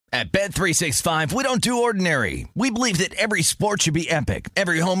At Bet365, we don't do ordinary. We believe that every sport should be epic.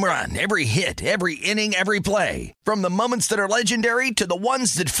 Every home run, every hit, every inning, every play. From the moments that are legendary to the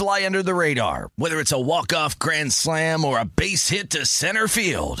ones that fly under the radar. Whether it's a walk-off grand slam or a base hit to center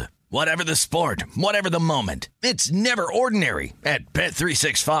field. Whatever the sport, whatever the moment. It's never ordinary at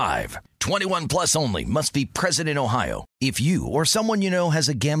Bet365. 21 plus only. Must be present in Ohio. If you or someone you know has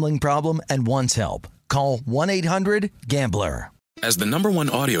a gambling problem and wants help, call 1-800-GAMBLER. As the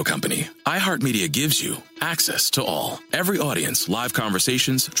 #1 audio company, iHeartMedia gives you access to all. Every audience, live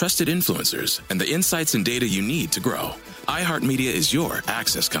conversations, trusted influencers, and the insights and data you need to grow. iHeartMedia is your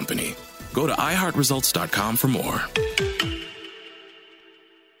access company. Go to iHeartResults.com for more.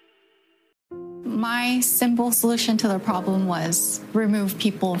 My simple solution to the problem was remove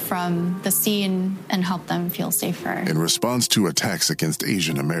people from the scene and help them feel safer. In response to attacks against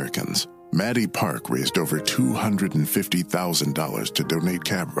Asian Americans, Maddie Park raised over $250,000 to donate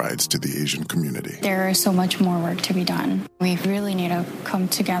cab rides to the Asian community. There is so much more work to be done. We really need to come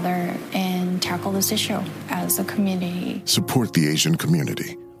together and tackle this issue as a community. Support the Asian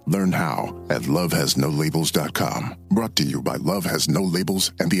community. Learn how at lovehasnolabels.com. Brought to you by Love Has No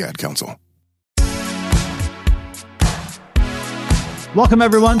Labels and the Ad Council. Welcome,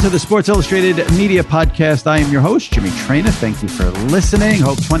 everyone, to the Sports Illustrated Media Podcast. I am your host, Jimmy Traina. Thank you for listening.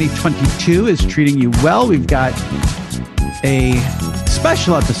 Hope 2022 is treating you well. We've got a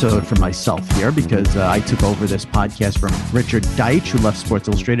special episode for myself here because I took over this podcast from Richard Deitsch, who left Sports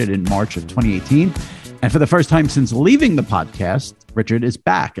Illustrated in March of 2018. And for the first time since leaving the podcast, Richard is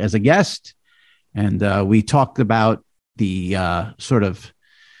back as a guest. And we talked about the sort of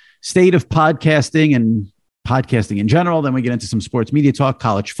state of podcasting and podcasting in general. Then we get into some sports media talk,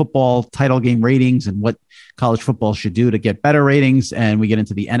 college football, title game ratings, and what college football should do to get better ratings. And we get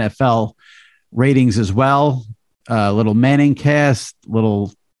into the NFL ratings as well. A little Manning cast,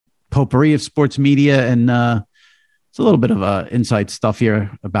 little potpourri of sports media. And it's a little bit of inside stuff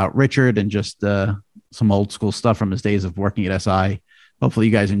here about Richard and just some old school stuff from his days of working at SI. Hopefully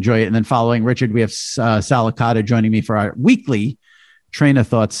you guys enjoy it. And then following Richard, we have Sal Licata joining me for our weekly Train of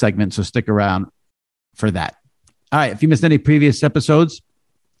Thought segment. So stick around for that. All right. If you missed any previous episodes,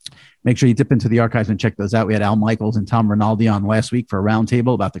 make sure you dip into the archives and check those out. We had Al Michaels and Tom Rinaldi on last week for a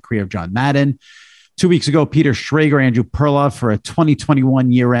roundtable about the career of John Madden. 2 weeks ago, Peter Schrager, Andrew Perloff for a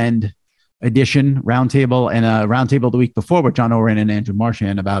 2021 year-end edition roundtable, and a roundtable the week before with John Oren and Andrew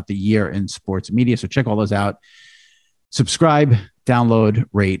Marchand about the year in sports media. So check all those out. Subscribe, download,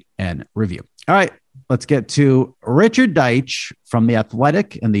 rate, and review. All right. Let's get to Richard Deitsch from The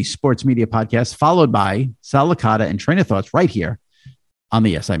Athletic and the Sports Media Podcast, followed by Sal Licata and Train of Thoughts right here on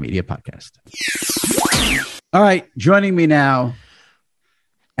the SI Media Podcast. All right, joining me now,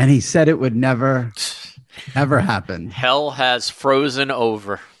 and he said it would never, ever happen. Hell has frozen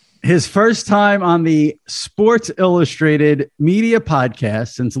over. His first time on the Sports Illustrated Media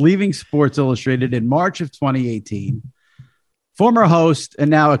Podcast since leaving Sports Illustrated in March of 2018. Former host and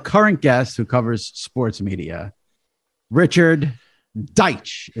now a current guest who covers sports media, Richard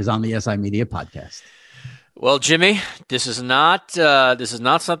Deitsch, is on the SI Media Podcast. Well, Jimmy, this is not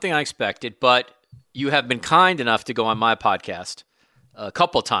something I expected, but you have been kind enough to go on my podcast a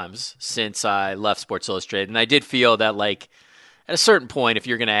couple times since I left Sports Illustrated, and I did feel that, like, at a certain point, if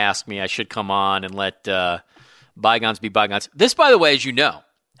you're going to ask me, I should come on and let bygones be bygones. This, by the way, as you know,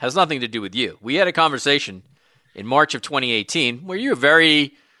 has nothing to do with you. We had a conversation in March of 2018, where you were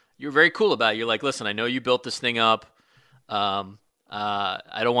very cool about it. You're like, listen, I know you built this thing up. I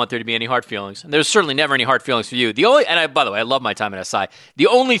don't want there to be any hard feelings. And there's certainly never any hard feelings for you. By the way, I love my time at SI. The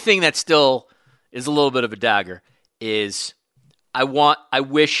only thing that still is a little bit of a dagger is I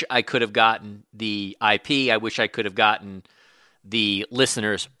wish I could have gotten the IP. I wish I could have gotten the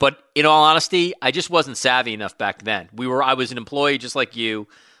listeners. But in all honesty, I just wasn't savvy enough back then. I was an employee just like you.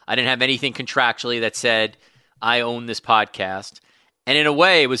 I didn't have anything contractually that said I own this podcast. And in a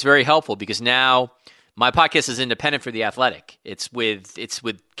way, it was very helpful because now my podcast is independent for The Athletic. It's with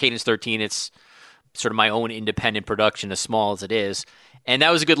Cadence 13. It's sort of my own independent production, as small as it is. And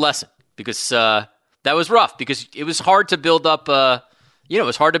that was a good lesson because that was rough because it was hard to build up a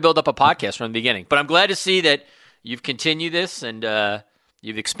podcast from the beginning. But I'm glad to see that you've continued this and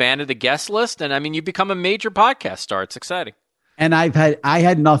you've expanded the guest list. And I mean, you've become a major podcast star. It's exciting. And I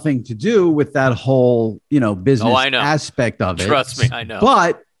had nothing to do with that whole, business aspect of it. Trust me, I know.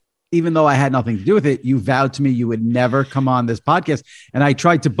 But even though I had nothing to do with it, you vowed to me you would never come on this podcast. And I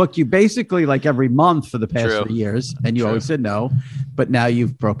tried to book you basically like every month for the past 3 years. And you always said no. But now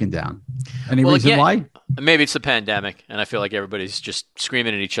you've broken down. Any reason why? Maybe it's the pandemic. And I feel like everybody's just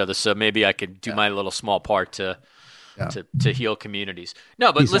screaming at each other. So maybe I could do my little small part to to heal communities.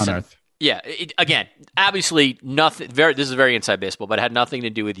 No, but Peace on listen, earth. yeah, again, obviously nothing. This is very inside baseball, but it had nothing to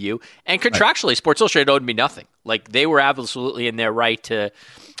do with you. And contractually, Sports Illustrated owed me nothing. Like they were absolutely in their right to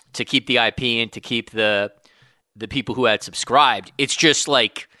keep the IP and to keep the people who had subscribed. It's just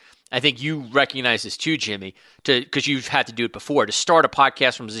like, I think you recognize this too, Jimmy, because you've had to do it before. To start a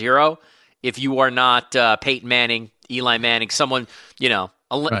podcast from zero, if you are not Peyton Manning, Eli Manning, someone,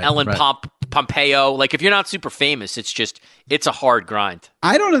 Ellen Pompeo, like if you're not super famous, it's a hard grind.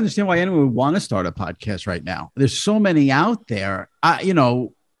 I don't understand why anyone would want to start a podcast right now. There's so many out there. I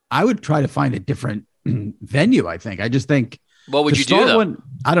would try to find a different venue, I think. I just think. What would you do, though?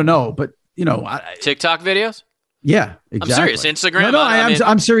 I don't know, but, TikTok videos? Yeah, exactly. I'm serious. Instagram?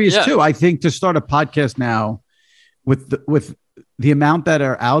 I'm serious too. I think to start a podcast now with the amount that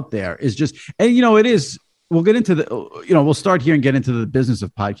are out there is just, and it is, we'll get into we'll start here and get into the business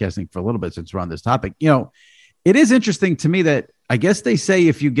of podcasting for a little bit since we're on this topic. It is interesting to me that I guess they say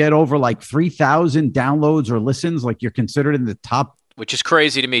if you get over like 3,000 downloads or listens, like you're considered in the top. Which is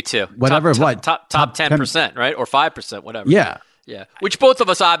crazy to me too. Whatever, top 10%, right? Or 5%, whatever. Yeah. Yeah, which both of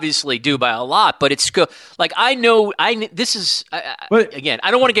us obviously do by a lot, but it's like this is again.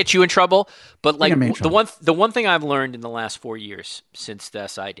 I don't want to get you in trouble, but like the one thing I've learned in the last 4 years since the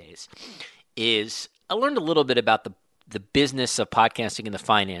SI days is I learned a little bit about the business of podcasting and the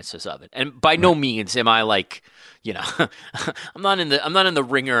finances of it. And by no means am I like, I'm not in the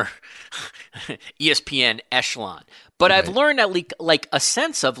Ringer, ESPN echelon, but I've learned at least like a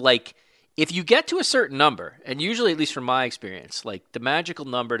sense of like, if you get to a certain number, and usually, at least from my experience, like the magical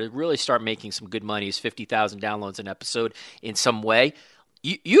number to really start making some good money is 50,000 downloads an episode in some way.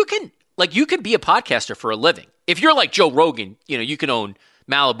 You can be a podcaster for a living. If you're like Joe Rogan, you can own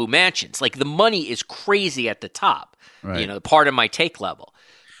Malibu mansions. Like the money is crazy at the top, part of my take level.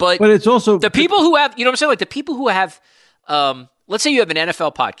 But it's also the people who have, what I'm saying? Like the people who have, let's say you have an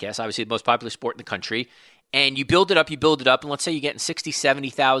NFL podcast, obviously the most popular sport in the country, and you build it up, and let's say you're getting 60,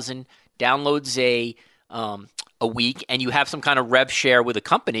 70,000 downloads a week, and you have some kind of rev share with a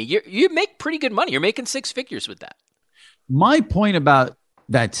company, you make pretty good money. You're making six figures with that. My point about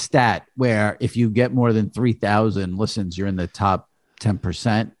that stat, where if you get more than 3,000 listens, you're in the top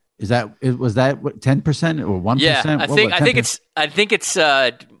 10%. Was that what, 10% or 1%? Yeah, I think it's.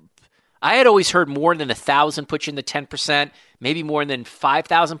 I had always heard more than 1,000 put you in the 10%, maybe more than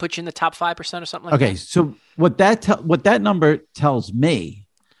 5,000 put you in the top 5% or something like that. Okay, so what that number tells me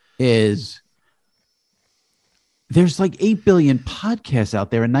is there's like 8 billion podcasts out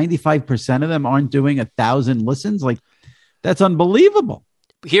there and 95% of them aren't doing 1,000 listens. Like that's unbelievable.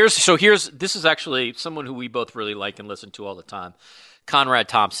 This is actually someone who we both really like and listen to all the time. Conrad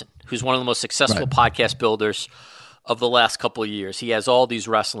Thompson, who's one of the most successful podcast builders of the last couple of years. He has all these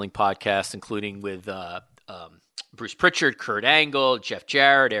wrestling podcasts, including with Bruce Pritchard, Kurt Angle, Jeff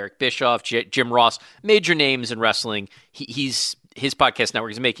Jarrett, Eric Bischoff, Jim Ross, major names in wrestling. His podcast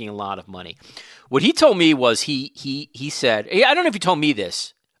network is making a lot of money. What he told me was he said, I don't know if he told me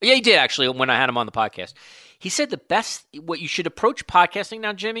this. Yeah, he did actually when I had him on the podcast. He said what you should approach podcasting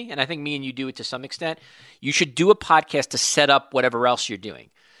now, Jimmy, and I think me and you do it to some extent, you should do a podcast to set up whatever else you're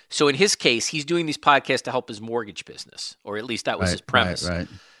doing. So in his case, he's doing these podcasts to help his mortgage business, or at least that was his premise. Right.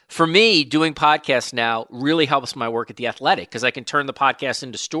 For me, doing podcasts now really helps my work at The Athletic because I can turn the podcast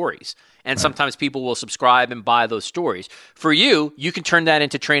into stories. And sometimes people will subscribe and buy those stories. For you, you can turn that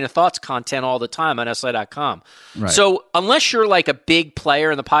into Train of Thoughts content all the time on SI.com. Right. So unless you're like a big player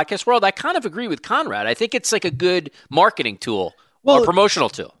in the podcast world, I kind of agree with Conrad. I think it's like a good marketing tool or promotional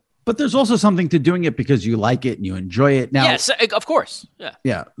tool. But there's also something to doing it because you like it and you enjoy it. Now, yes, of course.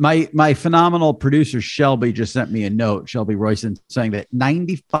 Yeah. My phenomenal producer, Shelby, just sent me a note, Shelby Royson, saying that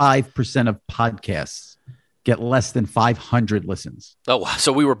 95% of podcasts get less than 500 listens. Oh, wow.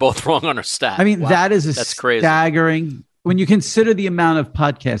 So we were both wrong on our stat. I mean, wow. that's staggering. Crazy. When you consider the amount of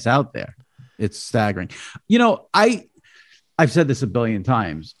podcasts out there, it's staggering. I've said this a billion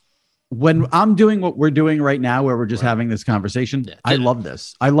times. When I'm doing what we're doing right now, where we're just having this conversation, I love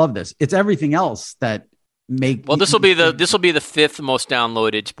this. It's everything else that this will be the fifth most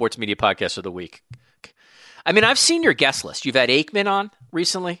downloaded sports media podcast of the week. I mean, I've seen your guest list. You've had Aikman on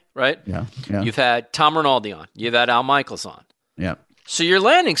recently, right? Yeah. You've had Tom Rinaldi on. You've had Al Michaels on. Yeah. So you're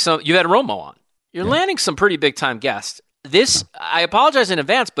landing some. You had Romo on. You're landing some pretty big time guests. I apologize in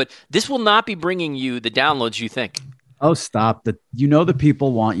advance, but this will not be bringing you the downloads you think. Oh, stop. The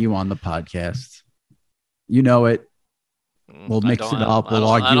people want you on the podcast. You know it. We'll mix it up. We'll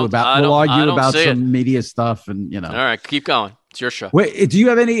argue about some media stuff and, All right, keep going. It's your show. Wait, do you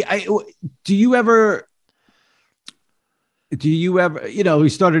have any do you ever, we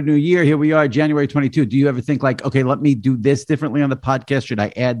started a new year. Here we are, January 22. Do you ever think like, okay, let me do this differently on the podcast? Should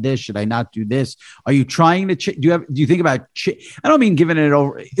I add this? Should I not do this? Are you trying to, do you think about, I don't mean giving it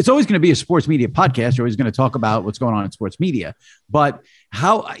over. It's always going to be a sports media podcast. You're always going to talk about what's going on in sports media, but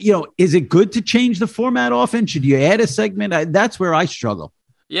how, is it good to change the format often? Should you add a segment? That's where I struggle.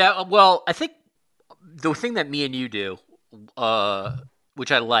 Yeah. Well, I think the thing that me and you do,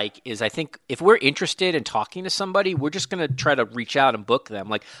 which I like, is I think if we're interested in talking to somebody, we're just going to try to reach out and book them.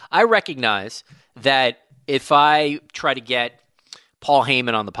 Like, I recognize that if I try to get Paul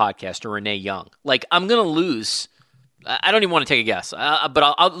Heyman on the podcast or Renee Young, like, I'm going to lose. I don't even want to take a guess,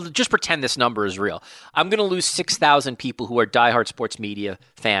 but I'll just pretend this number is real. I'm going to lose 6,000 people who are diehard sports media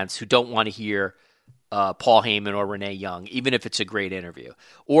fans who don't want to hear Paul Heyman or Renee Young, even if it's a great interview.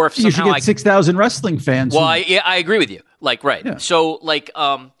 Or if you should get 6,000 wrestling fans. Well, I agree with you. Like, right. Yeah. So, like,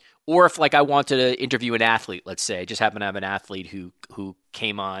 or if like I wanted to interview an athlete, let's say, I just happen to have an athlete who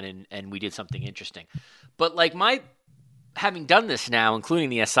came on and we did something interesting. But like having done this now, including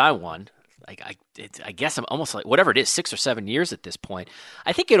the SI one, like I guess I'm almost like whatever it is, 6 or 7 years at this point.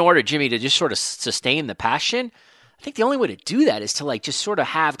 I think in order, Jimmy, to just sort of sustain the passion, I think the only way to do that is to like just sort of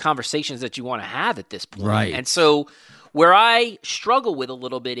have conversations that you want to have at this point. Right. And so where I struggle with a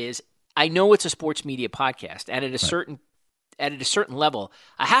little bit is I know it's a sports media podcast, and at a certain level,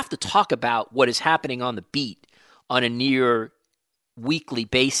 I have to talk about what is happening on the beat on a near weekly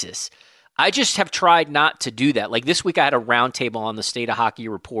basis. I just have tried not to do that. Like this week, I had a roundtable on the state of hockey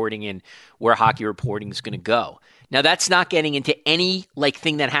reporting and where hockey reporting is going to go. Now, that's not getting into any like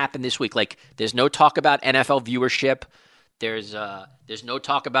thing that happened this week. Like, there's no talk about NFL viewership. There's no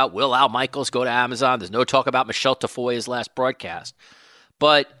talk about will Al Michaels go to Amazon. There's no talk about Michelle Tafoya's last broadcast.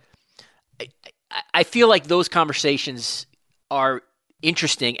 But I feel like those conversations are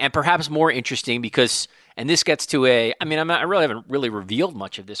interesting, and perhaps more interesting because, and this gets to I really haven't really revealed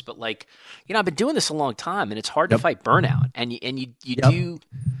much of this, but like, I've been doing this a long time, and it's hard to fight burnout, and you do,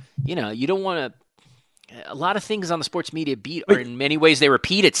 you don't want to. A lot of things on the sports media beat are in many ways they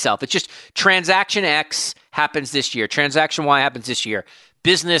repeat itself. It's just transaction X happens this year, transaction Y happens this year,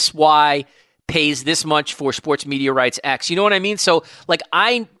 business Y pays this much for sports media rights X. You know what I mean? So like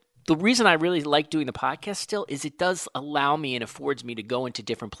the reason I really like doing the podcast still is it does allow me and affords me to go into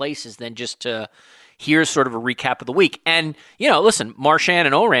different places than just to hear sort of a recap of the week. And, listen, Marshan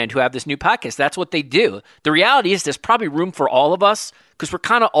and Orand, who have this new podcast, that's what they do. The reality is there's probably room for all of us because we're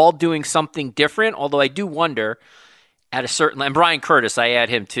kind of all doing something different, although I do wonder at a certain – and Brian Curtis, I add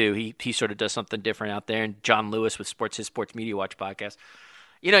him too. He sort of does something different out there. And John Lewis with his Sports Media Watch podcast.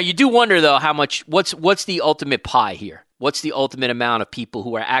 You do wonder, though, how much – what's the ultimate pie here? What's the ultimate amount of people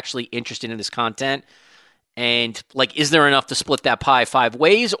who are actually interested in this content? And, like, is there enough to split that pie 5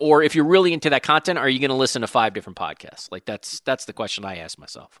 ways? Or if you're really into that content, are you going to listen to 5 different podcasts? Like, that's the question I ask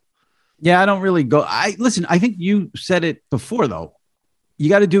myself. Yeah, I don't really go. I think you said it before, though. You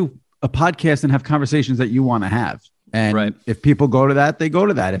got to do a podcast and have conversations that you want to have. And if people go to that, they go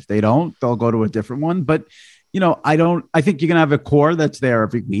to that. If they don't, they'll go to a different one. But, I think you're going to have a core that's there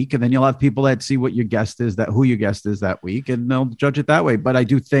every week. And then you'll have people that see what your guest is, who your guest is that week, and they'll judge it that way. But I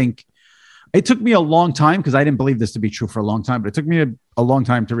do think it took me a long time because I didn't believe this to be true for a long time, but it took me a long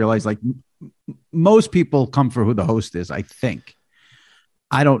time to realize like most people come for who the host is, I think.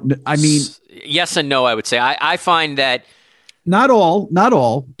 Yes and no, I would say. I find that not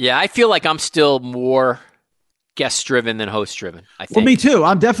all. Yeah, I feel like I'm still more guest-driven than host-driven, I think. Well, me too.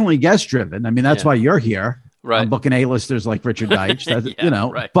 I'm definitely guest-driven. I mean, that's why you're here. Right. I'm booking A-listers like Richard Deitch.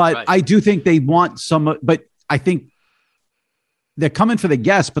 Right, but right. I do think they want but I think they're coming for the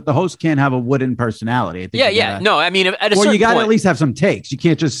guest, but the host can't have a wooden personality. I think No, I mean, at a certain point, you got to point, at least have some takes. You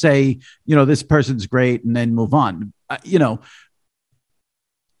can't just say, this person's great and then move on. I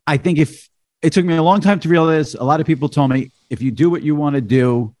think if it took me a long time to realize, a lot of people told me, if you do what you want to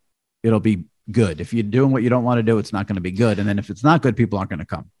do, it'll be good. If you're doing what you don't want to do, it's not going to be good. And then if it's not good, people aren't going to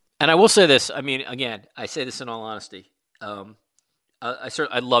come. And I will say this. I mean, again, I say this in all honesty. I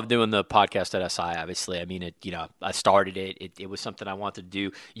love doing the podcast at SI, obviously. I mean, I started it. It was something I wanted to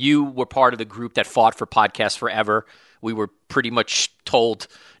do. You were part of the group that fought for podcasts forever. We were pretty much told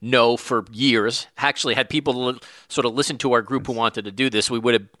no for years. Actually had people sort of listen to our group who wanted to do this. We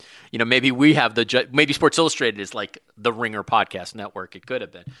would have, maybe maybe Sports Illustrated is like the Ringer podcast network. It could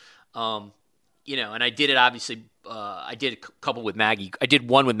have been. And I did it, obviously. I did a couple with Maggie. I did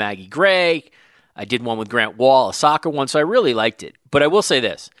one with Maggie Gray. I did one with Grant Wall, a soccer one, so I really liked it. But I will say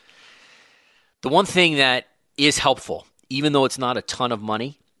this. The one thing that is helpful, even though it's not a ton of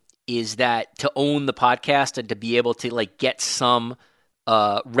money, is that to own the podcast and to be able to like get some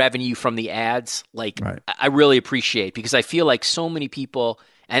revenue from the ads, like Right. I really appreciate, because I feel like so many people,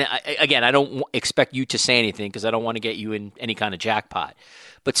 and I don't expect you to say anything because I don't want to get you in any kind of jackpot.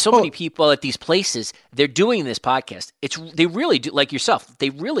 But so many people at these places, they're doing this podcast. They really do, like yourself, they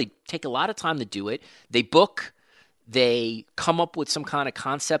really take a lot of time to do it. They book, they come up with some kind of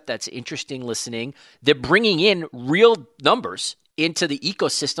concept that's interesting listening. They're bringing in real numbers into the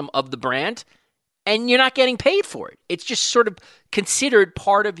ecosystem of the brand, and you're not getting paid for it. It's just sort of considered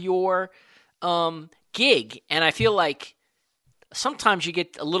part of your gig. And I feel like sometimes you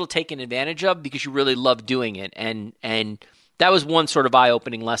get a little taken advantage of because you really love doing it. And that was one sort of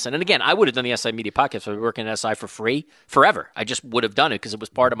eye-opening lesson. And again, I would have done the SI Media Podcast if I was working at SI for free forever. I just would have done it because it was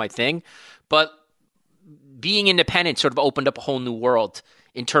part of my thing. But being independent sort of opened up a whole new world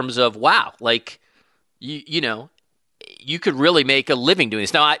in terms of, wow, like, you know, you could really make a living doing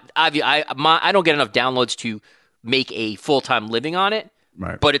this. Now, I don't get enough downloads to make a full-time living on it,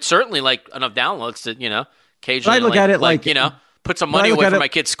 Right. but it's certainly like enough downloads to, you know, occasionally But I look at it like, you know, put some money away for my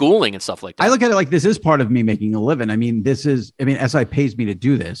kids' schooling and stuff like that. I look at it like this is part of me making a living. I mean, SI pays me to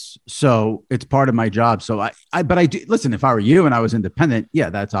do this, so it's part of my job. So but I do listen. If I were you and I was independent, yeah,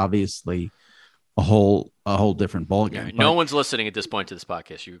 that's obviously a whole different ballgame. No one's listening at this point to this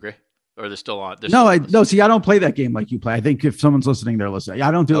podcast. You agree? Or they're still on? No. See, I don't play that game like you play. I think if someone's listening, they're listening. I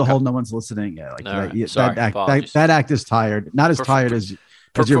don't do the whole no one's listening. Yeah, like right. Sorry, that act is tired. Not as tired as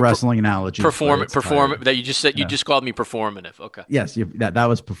your wrestling analogy. Perform that you just said. You just called me performative. Okay. Yes, that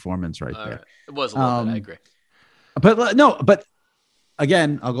was performance right there. Right. It was a little bit. I agree. But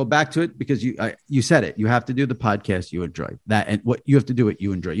again, I'll go back to it because you said it. You have to do the podcast you enjoy that, and what you have to do it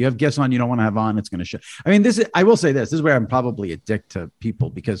you enjoy. You have guests on you don't want to have on. It's going to show. I mean, I will say this is where I'm probably a dick to people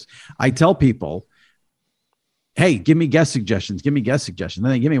because I tell people, hey, give me guest suggestions. Give me guest suggestions.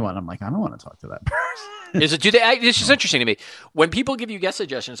 Then they give me one. I'm like, I don't want to talk to that person. This is interesting to me. When people give you guest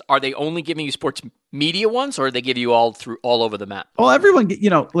suggestions, are they only giving you sports media ones, or they give you all over the map? Well, everyone,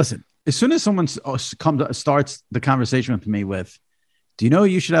 listen. As soon as someone starts the conversation with me with, "Do you know who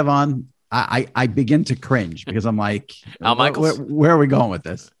you should have on?" I begin to cringe because I'm like, Al Michaels? Where are we going with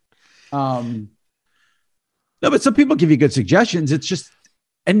this? No, but some people give you good suggestions. It's just.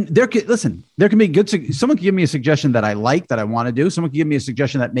 And there can be someone can give me a suggestion that I like, that I want to do. Someone can give me a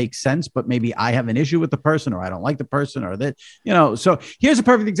suggestion that makes sense, but maybe I have an issue with the person or I don't like the person or that, so here's a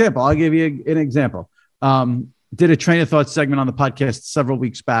perfect example. I'll give you an example. Did a train of thought segment on the podcast several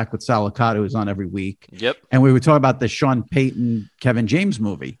weeks back with Sal Licata, who's on every week. Yep. And we were talking about the Sean Payton, Kevin James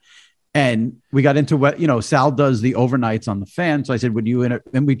movie. And we got into what, Sal does the overnights on the Fan. So I said,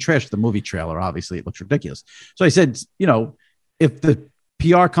 and we trashed the movie trailer. Obviously it looks ridiculous. So I said, if the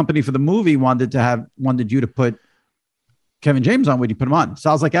PR company for the movie wanted you to put Kevin James on, would you put him on?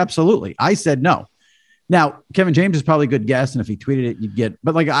 Sal's like, absolutely. I said no. Now, Kevin James is probably a good guest, and if he tweeted it, you'd get.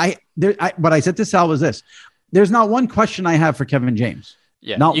 But what I said to Sal was this: there's not one question I have for Kevin James.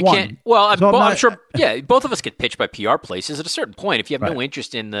 Yeah, not you one. Can't, well, I'm sure. Yeah, both of us get pitched by PR places. At a certain point, if you have no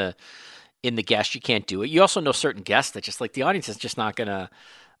interest in the guest, you can't do it. You also know certain guests that just like the audience is just not gonna.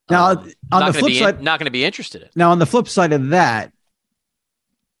 Now, on the flip side, not going to be interested in. Now, on the flip side of that.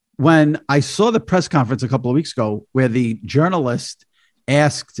 When I saw the press conference a couple of weeks ago where the journalist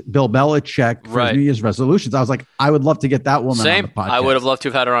asked Bill Belichick for his New Year's resolutions, I was like, I would love to get that woman on the podcast. I would have loved to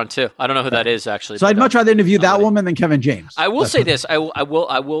have had her on too. I don't know who that is actually. So I'd much rather interview that woman than Kevin James. I will say this. I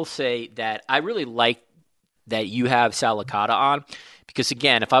will say that I really like that you have Sal Licata on because,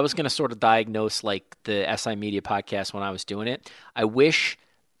 again, if I was going to sort of diagnose like the SI Media Podcast when I was doing it, I wish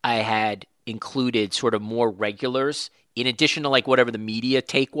I had included sort of more regulars in addition to like whatever the media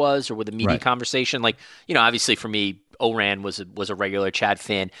take was or with the media conversation. Like, obviously for me, Oran was a regular, Chad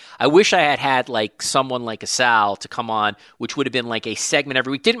Finn. I wish I had like someone like a Sal to come on, which would have been like a segment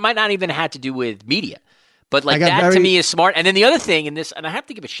every week. Might not even have to do with media, but like that to me is smart. And then the other thing in this, and I have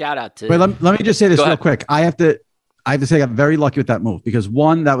to give a shout out to. Wait, let me just say this real quick. I have to say I got very lucky with that move because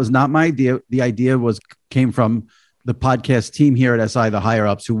one, that was not my idea. The idea came from the podcast team here at SI, the higher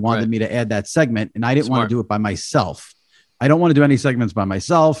ups, who wanted me to add that segment, and I didn't want to do it by myself. I don't want to do any segments by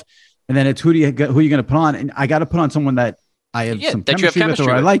myself. And then it's who are you going to put on? And I got to put on someone that I have some chemistry with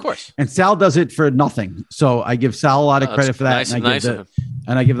or I like. And Sal does it for nothing. So I give Sal a lot of credit for that.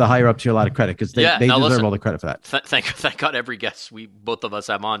 And I give the higher ups here a lot of credit because they deserve all the credit for that. Thank God every guest both of us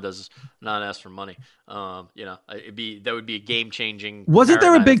have on does not ask for money. That would be a game changing. Wasn't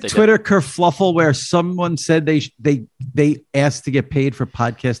there a big Twitter kerfluffle where someone said they asked to get paid for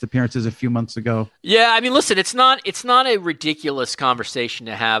podcast appearances a few months ago? Yeah, I mean, listen, it's not a ridiculous conversation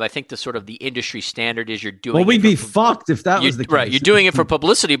to have. I think the industry standard is you're doing. Well, we'd be fucked if that was the case. Right, you're doing it for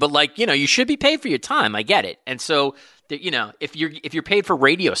publicity, but you should be paid for your time. I get it, and so if you're paid for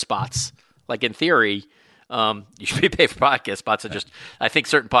radio spots, like in theory, you should be paid for podcast spots. I think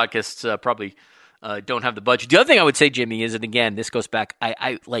certain podcasts probably don't have the budget. The other thing I would say, Jimmy, is, and again, this goes back,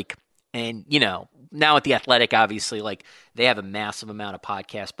 I like, and now at The Athletic, obviously, like they have a massive amount of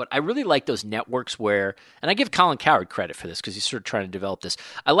podcasts, but I really like those networks where, and I give Colin Cowherd credit for this because he's sort of trying to develop this.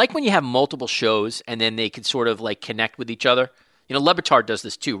 I like when you have multiple shows and then they can sort of like connect with each other. Le Batard does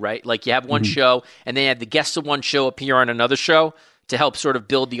this too, right? Like you have one show and then you have the guests of one show appear on another show to help sort of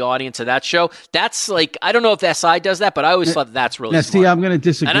build the audience of that show. That's like, I don't know if SI does that, but I always thought that's really smart. See, I'm going to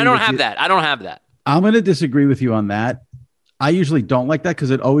disagree. And I don't have that. I don't have that. I'm going to disagree with you on that. I usually don't like that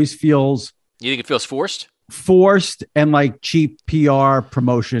because it always feels... You think it feels forced? Forced and like cheap PR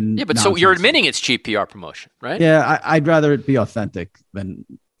promotion. Yeah, but nonsense. So you're admitting it's cheap PR promotion, right? Yeah, I'd rather it be authentic than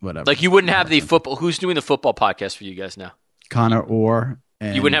whatever. Like you wouldn't have the football... Who's doing the football podcast for you guys now? Connor Orr.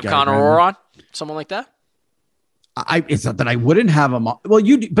 And you wouldn't have Gary Connor Brennan. Orr on? Someone like that? It's not that I wouldn't have him on. Well,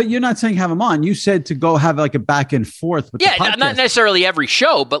 but you're not saying have him on. You said to go have like a back and forth with the podcast. Not necessarily every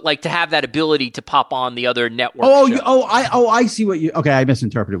show, but like to have that ability to pop on the other network. I see what you. Okay, I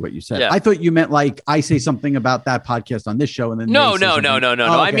misinterpreted what you said. Yeah. I thought you meant like I say something about that podcast on this show, and then no. Okay.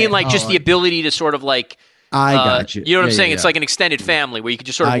 I mean like just the ability to sort of like. I got you. You know what I'm saying? It's like an extended family where you could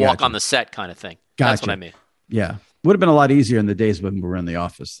just sort of walk on the set kind of thing. That's what I mean. Yeah. Would have been a lot easier in the days when we were in the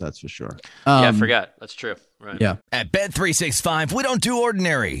office, that's for sure. Yeah, I forgot. That's true. Right. Yeah. At Bet365, we don't do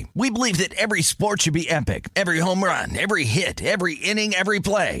ordinary. We believe that every sport should be epic. Every home run, every hit, every inning, every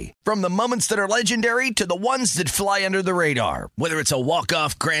play. From the moments that are legendary to the ones that fly under the radar. Whether it's a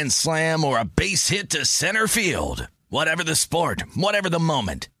walk-off grand slam or a base hit to center field. Whatever the sport, whatever the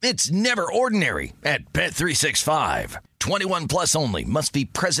moment, it's never ordinary at Bet365. 21 plus only. Must be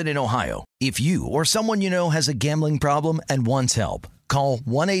present in Ohio. If you or someone you know has a gambling problem and wants help, call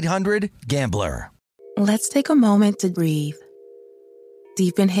 1-800-GAMBLER. Let's take a moment to breathe.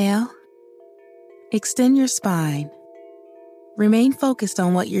 Deep inhale. Extend your spine. Remain focused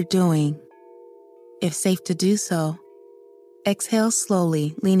on what you're doing. If safe to do so, exhale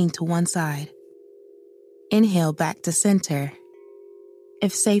slowly, leaning to one side. Inhale back to center.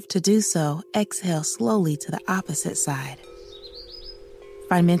 If safe to do so, exhale slowly to the opposite side.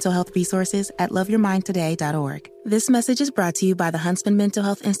 Find mental health resources at loveyourmindtoday.org. This message is brought to you by the Huntsman Mental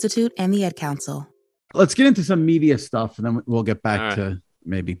Health Institute and the Ad Council. Let's get into some media stuff, and then we'll get back to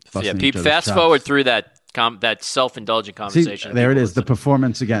maybe busting each other's fast chops. forward through that self-indulgent conversation. See, there it is, the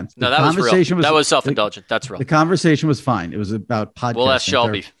performance again. No, that was real. That was self-indulgent. That's real. The conversation was fine. It was about podcasting. We'll ask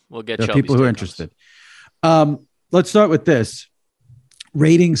Shelby. We'll get Shelby. People who are interested. Let's start with this.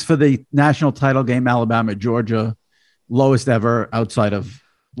 Ratings for the national title game, Alabama, Georgia, lowest ever outside of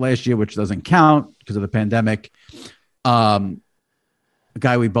last year, which doesn't count because of the pandemic. A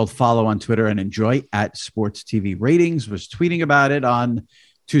guy we both follow on Twitter and enjoy at Sports TV Ratings was tweeting about it on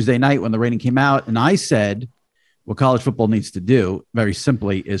Tuesday night when the rating came out. And I said, what college football needs to do, very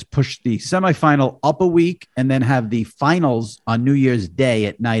simply, is push the semifinal up a week and then have the finals on New Year's Day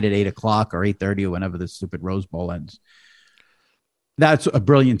at night at 8 o'clock or 8:30 or whenever the stupid Rose Bowl ends. That's a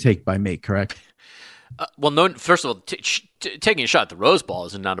brilliant take by me, correct? Well, no. First of all, taking a shot at the Rose Bowl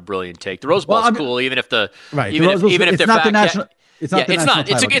is not a brilliant take. The Rose Bowl is cool, even if it's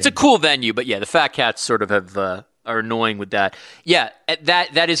a cool venue, but yeah, the Fat Cats sort of have are annoying with that. Yeah,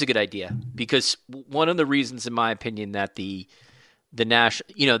 that is a good idea because one of the reasons, in my opinion, that the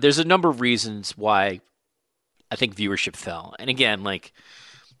national, there's a number of reasons why I think viewership fell, and again, like.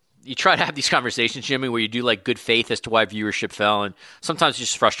 You try to have these conversations, Jimmy, where you do like good faith as to why viewership fell. And sometimes it's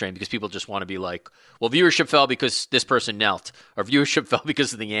just frustrating because people just want to be like, well, viewership fell because this person knelt or viewership fell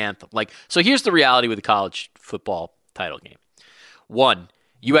because of the anthem. Like, so here's the reality with the college football title game. One,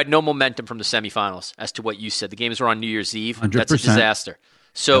 you had no momentum from the semifinals as to what you said. The games were on New Year's Eve. 100%. That's a disaster.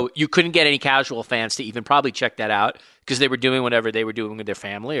 So you couldn't get any casual fans to even probably check that out because they were doing whatever they were doing with their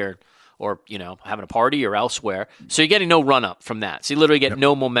family or having a party or elsewhere. So you're getting no run-up from that. So you literally get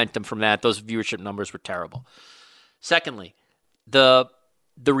no momentum from that. Those viewership numbers were terrible. Secondly, the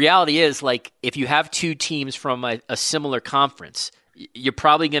reality is, like, if you have two teams from a similar conference, you're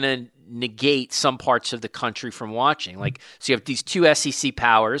probably going to negate some parts of the country from watching. Like, so you have these two SEC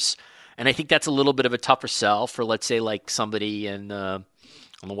powers, and I think that's a little bit of a tougher sell for, let's say, like somebody on the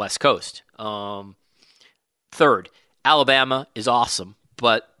West Coast. Third, Alabama is awesome,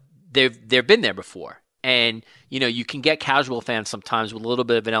 but they've been there before. And, you can get casual fans sometimes with a little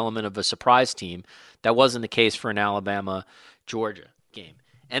bit of an element of a surprise team. That wasn't the case for an Alabama-Georgia game.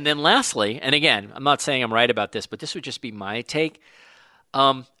 And then lastly, and again, I'm not saying I'm right about this, but this would just be my take.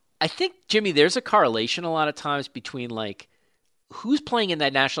 I think, Jimmy, there's a correlation a lot of times between like who's playing in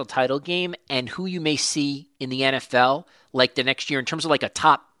that national title game and who you may see in the NFL like the next year in terms of like a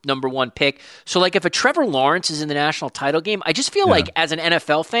top number one pick. So like if a Trevor Lawrence is in the national title game, I just feel like as an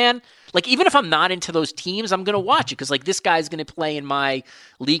NFL fan, like even if I'm not into those teams, I'm going to watch it because like this guy's going to play in my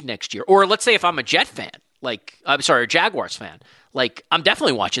league next year. Or let's say if I'm a Jet fan, a Jaguars fan, like I'm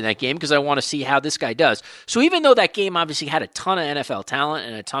definitely watching that game because I want to see how this guy does. So even though that game obviously had a ton of NFL talent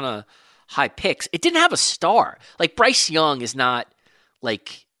and a ton of high picks, it didn't have a star. Like Bryce Young is not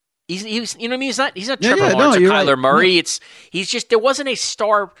like he's you know what I mean? He's not Trevor Lawrence or Kyler Murray. No. He's just there wasn't a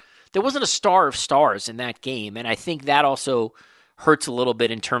star of stars in that game, and I think that also hurts a little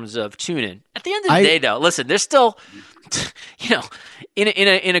bit in terms of tuning. At the end of the day, though, listen, there's still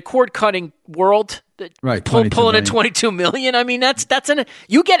in a cord cutting world, pulling in 22 million. I mean, anytime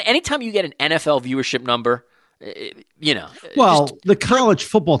you get an NFL viewership number. The college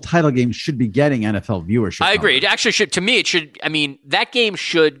football title game should be getting NFL viewership. I agree. It actually should. To me, it should. I mean, that game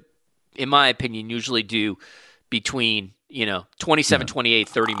should, in my opinion, usually do between 27, 28,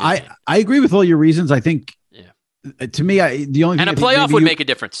 30 million. I agree with all your reasons. I think. To me, the only thing and a playoff would make a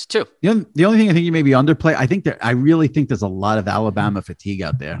difference too. The only thing I think you maybe underplay. I really think there's a lot of Alabama fatigue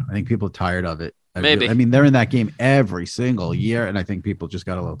out there. I think people are tired of it. Maybe. I mean, they're in that game every single year, and I think people just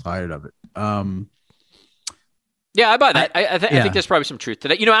got a little tired of it. Yeah, I buy that. I think there's probably some truth to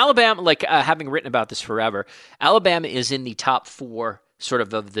that. Alabama, having written about this forever, Alabama is in the top 4 sort of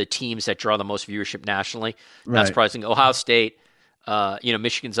the teams that draw the most viewership nationally. Not surprising. Ohio State,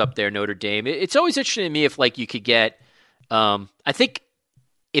 Michigan's up there, Notre Dame. It's always interesting to me if you could get. I think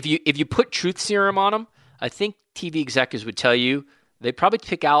if you put truth serum on them, I think TV executives would tell you they'd probably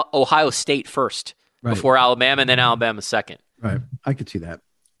pick out Ohio State first before Alabama, and then Alabama second. Right, I could see that.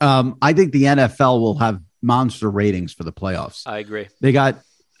 I think the NFL will have monster ratings for the playoffs. I agree. They got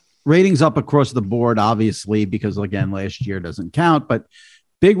ratings up across the board, obviously, because again, last year doesn't count, but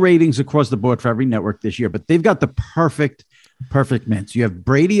big ratings across the board for every network this year. But they've got the perfect mix. You have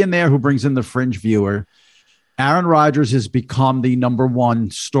Brady in there who brings in the fringe viewer. Aaron Rodgers has become the number one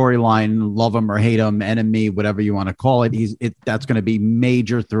storyline, love him or hate him, enemy, whatever you want to call it. That's going to be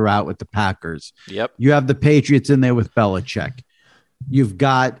major throughout with the Packers. Yep. You have the Patriots in there with Belichick. You've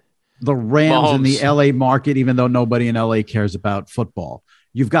got the Rams Mahomes. in the LA market, even though nobody in LA cares about football.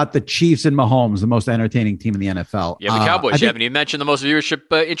 You've got the Chiefs and Mahomes, the most entertaining team in the NFL. Yeah, the Cowboys. You haven't even mentioned the most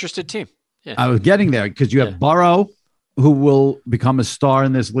viewership interested team. Yeah. I was getting there because you have Burrow, who will become a star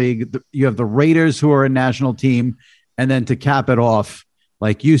in this league. You have the Raiders, who are a national team. And then to cap it off,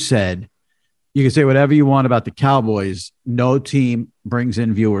 like you said, you can say whatever you want about the Cowboys. No team brings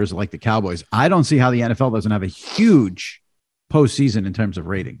in viewers like the Cowboys. I don't see how the NFL doesn't have a huge postseason in terms of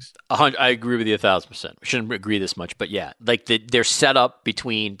ratings. I agree with you 1,000%. We shouldn't agree this much, but yeah, they're set up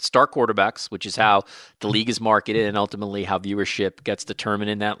between star quarterbacks, which is how the league is marketed and ultimately how viewership gets determined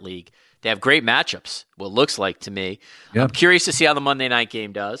in that league. They have great matchups, what it looks like to me. Yep. I'm curious to see how the Monday night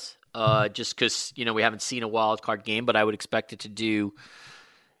game does, just because we haven't seen a wild card game, but I would expect it to do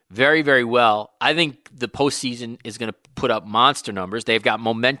very, very well. I think the postseason is going to put up monster numbers. They've got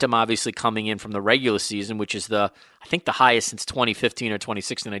momentum obviously coming in from the regular season, which is I think the highest since 2015 or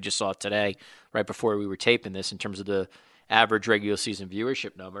 2016. I just saw it today, right before we were taping this, in terms of the average regular season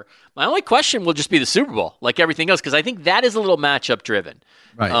viewership number. My only question will just be the Super Bowl, like everything else, because I think that is a little matchup driven.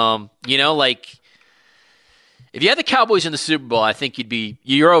 Right. If you had the Cowboys in the Super Bowl, I think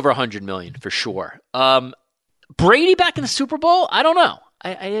you're over 100 million for sure. Brady back in the Super Bowl? I don't know.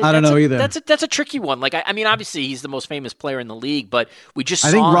 I don't know either. That's a tricky one. I mean, obviously he's the most famous player in the league, but we just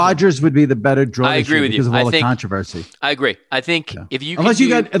I think Rodgers would be the better draw. I agree with you because of all the controversy. I agree. I think if you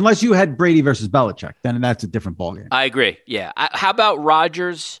unless you had Brady versus Belichick, then that's a different ballgame. I agree. Yeah. How about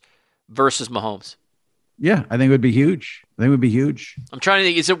Rodgers versus Mahomes? Yeah, I think it would be huge. I'm trying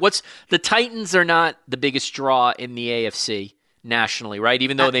to think. The Titans are not the biggest draw in the AFC nationally, right?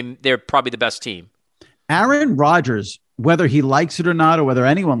 Even though they're probably the best team. Aaron Rodgers, whether he likes it or not, or whether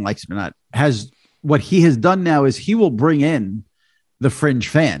anyone likes it or not, what he has done now is he will bring in the fringe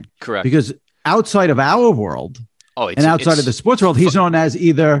fan. Correct. Because outside of our world and outside of the sports world, he's known as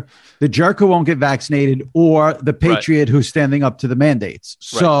either the jerk who won't get vaccinated or the patriot who's standing up to the mandates.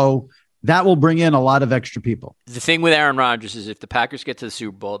 So that will bring in a lot of extra people. The thing with Aaron Rodgers is if the Packers get to the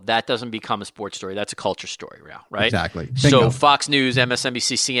Super Bowl, that doesn't become a sports story. That's a culture story now, right? Exactly. So Fox News,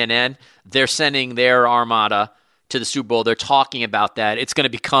 MSNBC, CNN, they're sending their armada to the Super Bowl. They're talking about that. It's going to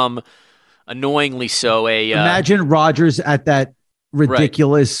become annoyingly so imagine Rodgers at that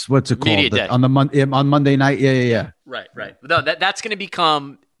ridiculous what's it called Media Day. on Monday night. Yeah. Right. No, that's going to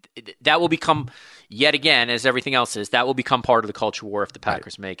become yet again, as everything else is, that will become part of the culture war if the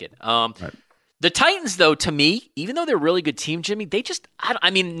Packers make it. The Titans, though, to me, even though they're a really good team, Jimmy, they just,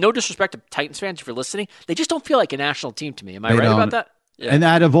 I mean, no disrespect to Titans fans if you're listening, they just don't feel like a national team to me. Am I right about that? Yeah. And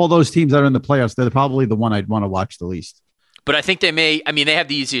out of all those teams that are in the playoffs, they're probably the one I'd want to watch the least. But I think they have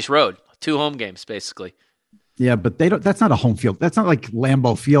the easiest road. 2 home games, basically. Yeah, but they don't. That's not a home field. That's not like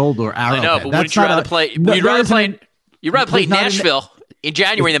Lambeau Field or Arrowhead. I know, but wouldn't you rather play? You'd rather play Nashville in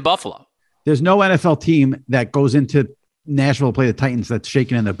January than Buffalo. There's no NFL team that goes into Nashville to play the Titans that's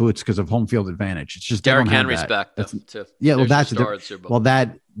shaking in their boots because of home field advantage. It's just Derrick Henry's back too. Yeah, well, that's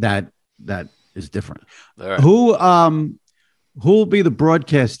that is different. Right. Who will be the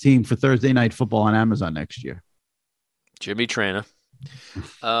broadcast team for Thursday Night Football on Amazon next year? Jimmy Traina.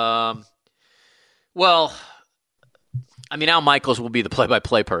 Well, I mean, Al Michaels will be the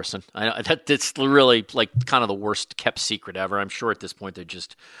play-by-play person. That's really like kind of the worst kept secret ever. I'm sure at this point they're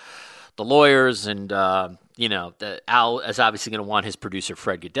just the lawyers, and Al is obviously going to want his producer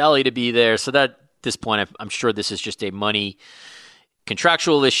Fred Gaudelli to be there. So that at this point, I'm sure this is just a money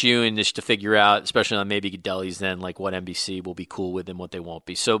contractual issue, and just to figure out, especially on maybe Gaudelli's, then like what NBC will be cool with and what they won't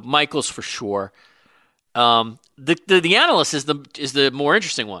be. So Michaels for sure. The analyst is the more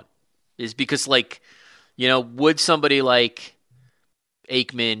interesting one, is because would somebody like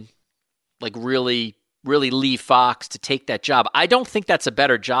Aikman really leave Fox to take that job? I don't think that's a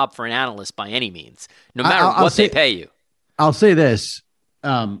better job for an analyst by any means, no matter what they pay you. I'll say this.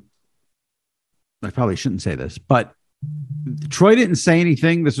 I probably shouldn't say this, but Troy didn't say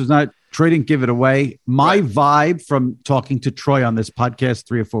anything. Troy didn't give it away. My vibe from talking to Troy on this podcast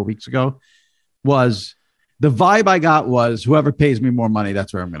 3 or 4 weeks ago was the vibe I got was whoever pays me more money,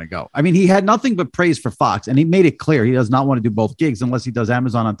 that's where I'm going to go. I mean, he had nothing but praise for Fox, and he made it clear he does not want to do both gigs unless he does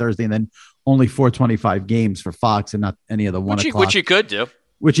Amazon on Thursday and then only 425 games for Fox and not any of the 1 o'clock. Which he could do.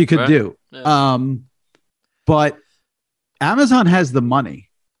 Which he could do. Yeah. But Amazon has the money.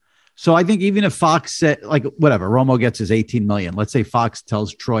 So I think even if Fox said, whatever, Romo gets his 18 million, let's say Fox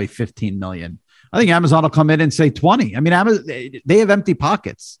tells Troy 15 million. I think Amazon will come in and say 20. I mean, Amazon, they have empty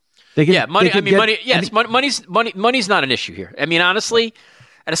pockets. Money's not an issue here. I mean, honestly,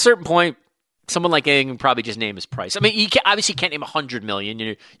 at a certain point, someone like Aikman probably just name his price. I mean, you obviously can't name 100 million.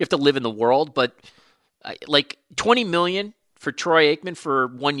 You have to live in the world, but like 20 million for Troy Aikman for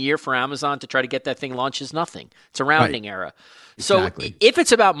 1 year for Amazon to try to get that thing launched is nothing. It's a rounding error. Exactly. So if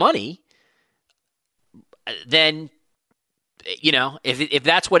it's about money, then if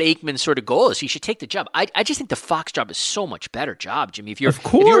that's what Aikman's sort of goal is, he should take the job. I just think the Fox job is so much better job, Jimmy. If you're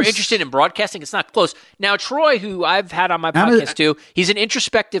interested in broadcasting, it's not close. Now, Troy, who I've had on my podcast too, he's an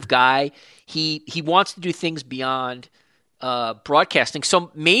introspective guy. He wants to do things beyond broadcasting. So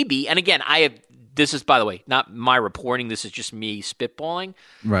maybe, and again, this is, by the way, not my reporting. This is just me spitballing.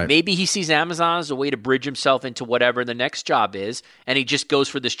 Right. Maybe he sees Amazon as a way to bridge himself into whatever the next job is, and he just goes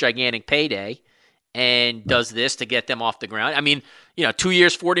for this gigantic payday and does this to get them off the ground. I mean, 2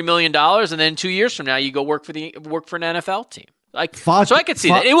 years, $40 million, and then 2 years from now, you go work for an NFL team. So I could see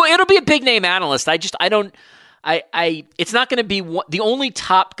that. It'll be a big name analyst. It's not going to be the only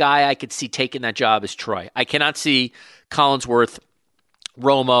top guy I could see taking that job is Troy. I cannot see Collinsworth,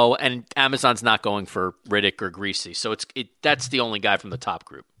 Romo, and Amazon's not going for Riddick or Greasy. So that's the only guy from the top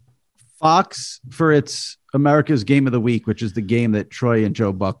group. Fox, for its America's Game of the Week, which is the game that Troy and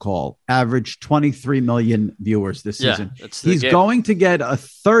Joe Buck call, averaged 23 million viewers this season. He's going to get a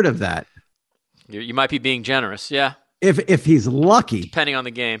third of that. You might be being generous, yeah. If he's lucky. Depending on the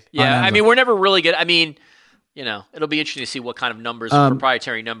game. Yeah, I mean, we're never really good. I mean, it'll be interesting to see what kind of numbers,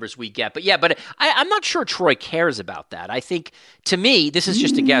 proprietary numbers we get. But I'm not sure Troy cares about that. I think, to me, this is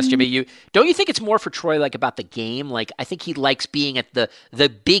just a guess, Jimmy. Don't you think it's more for Troy about the game? I think he likes being at the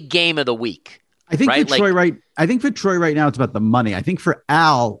big game of the week. I think for Troy, I think for Troy right now, it's about the money. I think for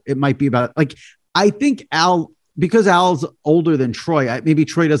Al, it might be about I think Al, because Al's older than Troy, maybe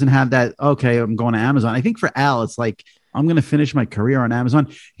Troy doesn't have that. Okay, I'm going to Amazon. I think for Al, it's I'm going to finish my career on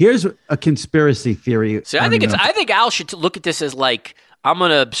Amazon. Here's a conspiracy theory. So I think Al should look at this as I'm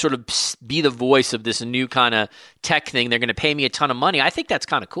going to sort of be the voice of this new kind of tech thing. They're going to pay me a ton of money. I think that's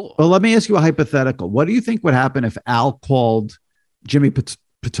kind of cool. Well, let me ask you a hypothetical. What do you think would happen if Al called Jimmy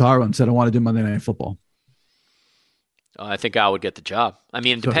Pitaro and said, I want to do Monday Night Football? I think Al would get the job. I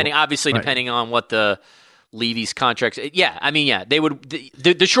mean, depending on what the Levy's contracts. They would.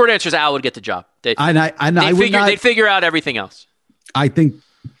 The short answer is Al would get the job. They'd figure out everything else. I think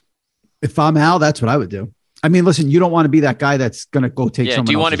if I'm Al, that's what I would do. I mean, listen, you don't want to be that guy that's going to go take someone else's job.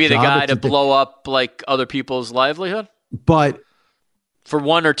 Do you want to be the guy to blow up other people's livelihood? But for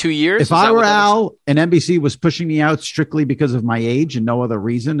 1 or 2 years? If I were Al and NBC was pushing me out strictly because of my age and no other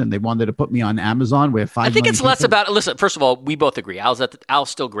reason, and they wanted to put me on Amazon where 5 I think million it's less people- about. Listen, first of all, we both agree. Al's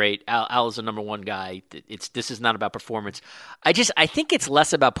still great. Al is the number one guy. This is not about performance. I think it's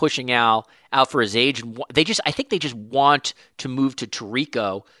less about pushing Al out for his age. And I think they just want to move to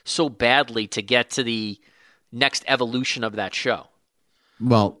Tirico so badly to get to the next evolution of that show.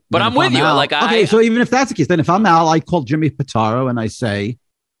 Well, but I'm with you. Al, Like, okay, so even if that's the case, then if I'm Al, I call Jimmy Pitaro and I say,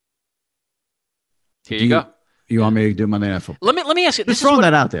 "Here you go. You want me to do Monday Night Football?" Let me ask you. Just throwing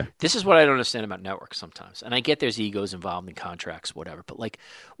that out there. This is what I don't understand about networks sometimes, and I get there's egos involved in contracts, whatever. But like,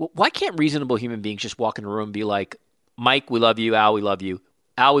 why can't reasonable human beings just walk in a room and be like, "Mike, we love you. Al, we love you.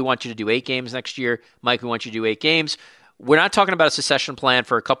 Al, we want you to do 8 games next year. Mike, we want you to do 8 games." We're not talking about a succession plan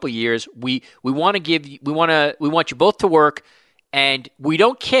for a couple of years. We want you both to work. And we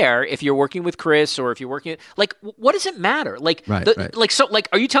don't care if you're working with Chris or if you're working like what does it matter? Like right.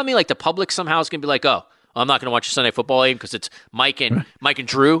 Are you telling me like the public somehow is going to be like, "Oh, I'm not going to watch a Sunday football game because it's Mike and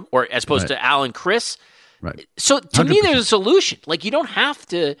Drew," or as opposed to Al and Chris? Right. So to 100%. me, there's a solution. Like you don't have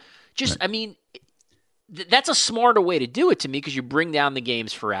to just. Right. I mean, that's a smarter way to do it to me because you bring down the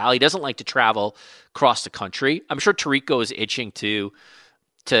games for Al. He doesn't like to travel across the country. I'm sure Tirico is itching to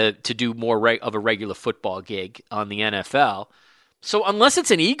do more of a regular football gig on the NFL. So unless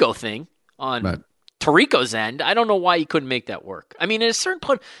it's an ego thing on Tirico's end, I don't know why you couldn't make that work. I mean, at a certain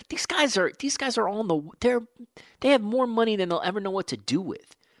point, these guys are on they have more money than they'll ever know what to do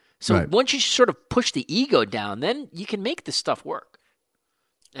with. So once you sort of push the ego down, then you can make this stuff work.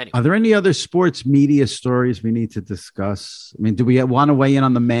 Anyway. Are there any other sports media stories we need to discuss? I mean, do we want to weigh in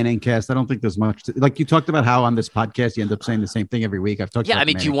on the Manning cast? I don't think there's much. Like you talked about how on this podcast you end up saying the same thing every week. I've talked. Yeah, I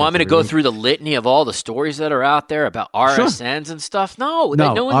mean, do you want me to go through the litany of all the stories that are out there about RSNs and stuff? No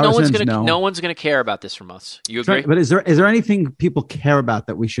one's gonna care about this from us. You agree? But is there anything people care about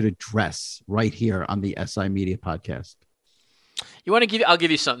that we should address right here on the SI Media podcast? You want to give? I'll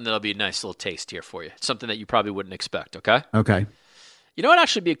give you something that'll be a nice little taste here for you. Something that you probably wouldn't expect. Okay. Okay. You know what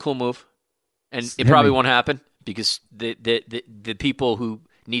actually be a cool move? And it probably won't happen because the people who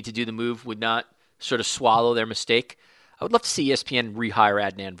need to do the move would not sort of swallow their mistake. I would love to see ESPN rehire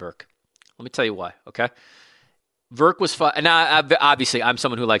Adnan Virk. Let me tell you why, okay? Virk was fun. And obviously, I'm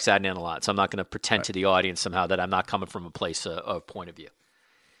someone who likes Adnan a lot, so I'm not going to pretend to the audience somehow that I'm not coming from a place of point of view.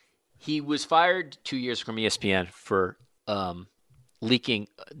 He was fired 2 years from ESPN for leaking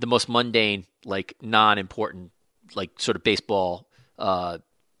the most mundane, like non-important, like sort of baseball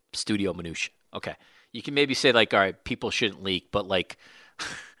studio minutia. Okay. You can maybe say like, all right, people shouldn't leak, but like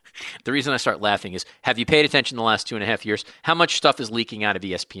the reason I start laughing is, have you paid attention the last 2.5 years? How much stuff is leaking out of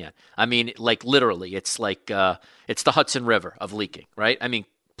ESPN? I mean, like literally, it's like, it's the Hudson River of leaking, right? I mean,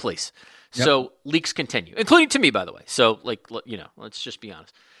 please. Yep. So leaks continue, including to me, by the way. So like, let's just be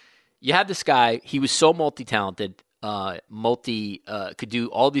honest. You have this guy, he was so multi-talented, could do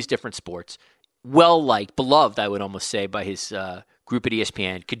all these different sports, well-liked, beloved, I would almost say, by his group at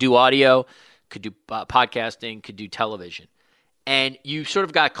ESPN, could do audio, could do podcasting, could do television. And you sort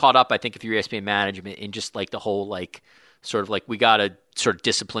of got caught up, I think, if you're ESPN management, in just like the whole like sort of like we got to sort of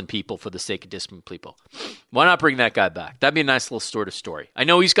discipline people for the sake of disciplining people. Why not bring that guy back? That'd be a nice little sort of story. I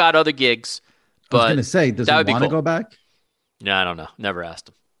know he's got other gigs, but I was going to say, does he want to go back? No, I don't know. Never asked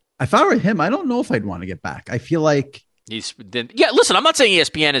him. If I were him, I don't know if I'd want to get back. I feel like listen, I'm not saying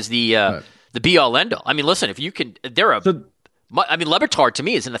ESPN is the be all end all. I mean, listen, if you can, Le Batard to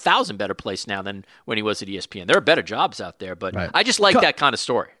me is in 1,000 better place now than when he was at ESPN. There are better jobs out there, but I just like that kind of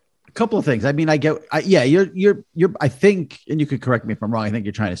story. A couple of things. I mean, you're. I think, and you could correct me if I'm wrong. I think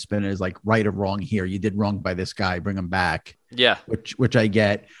you're trying to spin it as like right or wrong here. You did wrong by this guy. Bring him back. Yeah. Which I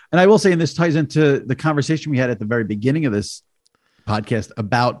get, and I will say, and this ties into the conversation we had at the very beginning of this podcast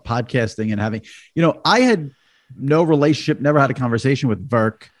about podcasting and having. I had no relationship, never had a conversation with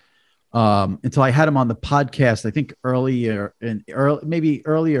Virk. Until I had him on the podcast, I think earlier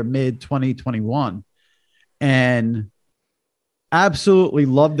mid 2021, and absolutely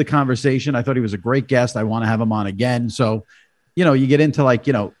loved the conversation. I thought he was a great guest. I want to have him on again. So, you get into like,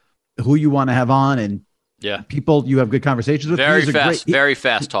 who you want to have on and people you have good conversations with. Very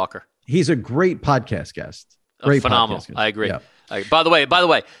fast talker. He's a great podcast guest. Great, phenomenal. I agree. Yeah. By the way,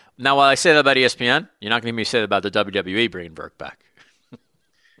 now while I say that about ESPN, you're not going to hear me say that about the WWE bringing Virk back.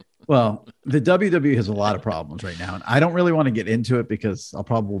 Well, the WWE has a lot of problems right now, and I don't really want to get into it because I'll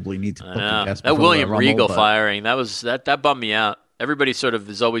probably need to put the guest. That William Regal firing, that bummed me out. Everybody sort of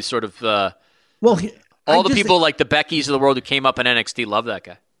is always sort of people like the Beckys of the world who came up in NXT love that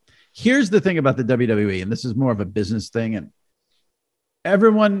guy. Here's the thing about the WWE, and this is more of a business thing, and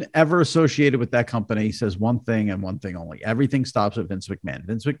Everyone ever associated with that company says one thing and one thing only. Everything stops with Vince McMahon.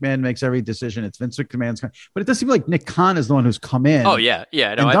 Vince McMahon makes every decision. It's Vince McMahon's, but it does seem like Nick Khan is the one who's come in. Oh yeah, no,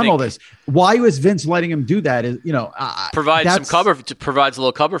 and done all this. Why was Vince letting him do that? Is provides some cover. Provides a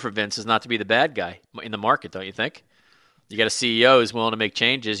little cover for Vince is not to be the bad guy in the market, don't you think? You got a CEO who's willing to make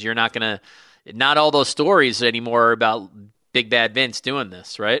changes. You're not gonna. Not all those stories anymore are about big bad Vince doing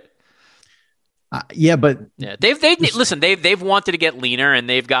this, right? They've wanted to get leaner and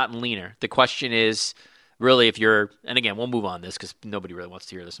they've gotten leaner. The question is really if you're, and again, we'll move on this because nobody really wants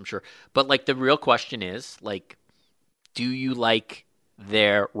to hear this, I'm sure. But like the real question is like, do you like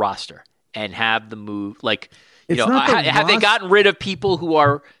their roster and have the move? Like, have they gotten rid of people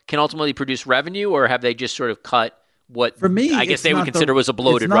who can ultimately produce revenue, or have they just sort of cut what for me? I guess they would consider was a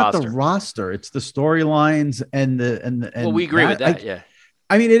bloated roster. It's not the roster; it's the storylines and the. Well, we agree with that. Yeah.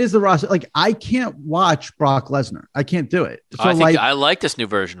 I mean, it is the roster. Like, I can't watch Brock Lesnar. I can't do it. So I like this new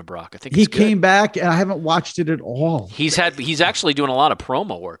version of Brock. I think he came back, and I haven't watched it at all. He's actually doing a lot of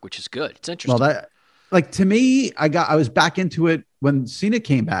promo work, which is good. It's interesting. Well, to me, I was back into it when Cena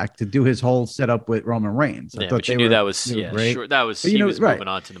came back to do his whole setup with Roman Reigns. I thought but you knew that was great. Sure, that was he was moving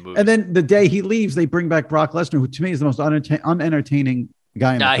on to the movie. And then the day he leaves, they bring back Brock Lesnar, who to me is the most unentertaining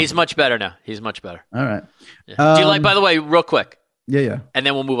guy. Nah, he's much better now. He's much better. All right. Yeah. Do you like? By the way, real quick. Yeah. And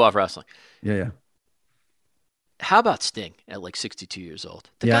then we'll move off wrestling. Yeah. How about Sting at like 62 years old?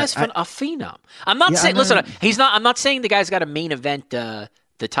 The guy's a phenom. I'm not saying. Listen, he's not. I'm not saying the guy's got a main event, the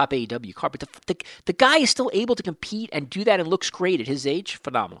top AEW card, but the guy is still able to compete and do that and looks great at his age.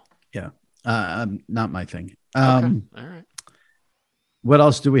 Phenomenal. Yeah. Not my thing. Okay. All right. What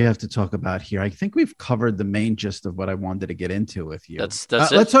else do we have to talk about here? I think we've covered the main gist of what I wanted to get into with you. That's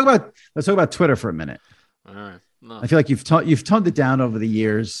it. Let's talk about Twitter for a minute. All right. No. I feel like you've toned it down over the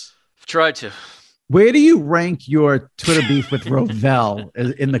years. I've tried to. Where do you rank your Twitter beef with Rovell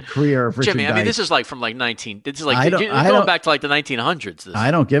in the career of Richard Jimmy, Deitch? I mean, this is like from like 19. This is like going back to like the 1900s. I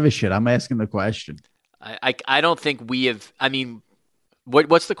don't give a shit. I'm asking the question. I don't think we have. I mean,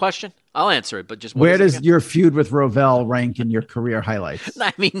 what's the question? I'll answer it, but just where does your feud with Rovell rank in your career highlights?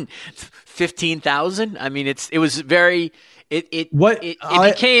 I mean, 15,000. I mean, it was very. It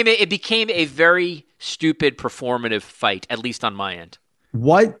became a very stupid performative fight, at least on my end.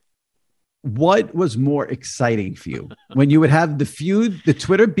 What was more exciting for you when you would have the feud, the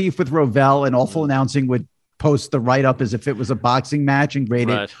Twitter beef with Rovell, and Awful Announcing would post the write up as if it was a boxing match and grade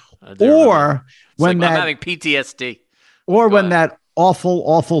it, or when I'm having PTSD, or when that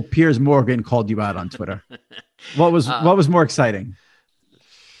awful Piers Morgan called you out on Twitter? What was more exciting?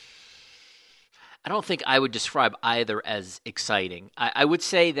 I don't think I would describe either as exciting. I would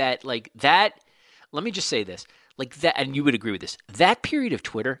say that like that. Let me just say this, like that, and you would agree with this. That period of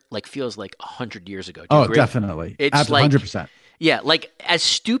Twitter like feels like 100 years ago. Do you agree? Definitely. It's absolutely, like 100%. Yeah, like as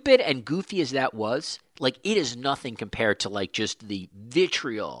stupid and goofy as that was, like it is nothing compared to like just the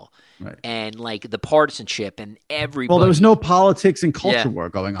vitriol and like the partisanship and everybody. Well, there was no politics and culture war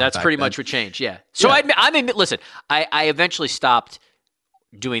going on. That's pretty much what changed. Yeah. So I mean, listen, I eventually stopped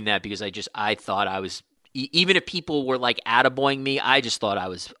doing that because I thought I was, even if people were like attaboying me, I just thought I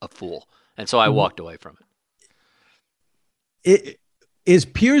was a fool. And so I walked away from it. Is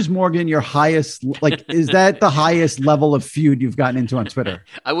Piers Morgan your highest, like, is that the highest level of feud you've gotten into on Twitter?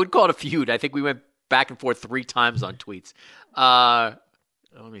 I would call it a feud. I think we went back and forth 3 times on tweets. Let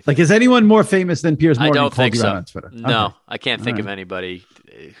me think. Is anyone more famous than Piers Morgan? I don't think so. On Twitter? No, okay. I can't think of anybody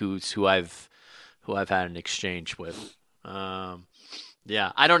who I've had an exchange with.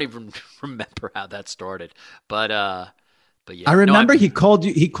 Yeah, I don't even remember how that started, but yeah. I remember he called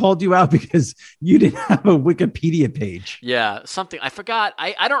you out because you didn't have a Wikipedia page. Yeah, something I forgot.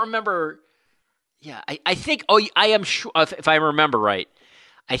 I don't remember. Yeah, I think. Oh, I am sure if I remember right.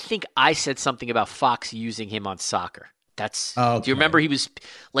 I think I said something about Fox using him on soccer. That's. Okay. Do you remember he was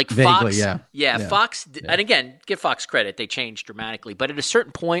like Vaguely, Fox? Yeah. Fox. Yeah. And again, give Fox credit. They changed dramatically, but at a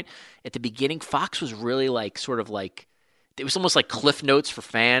certain point at the beginning, Fox was really like sort of like. It was almost like Cliff Notes for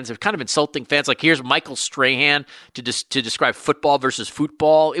fans. It was kind of insulting fans. Like, here's Michael Strahan to describe football versus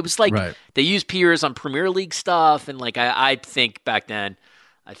football. It was like they used Piers on Premier League stuff. And, like, I think back then,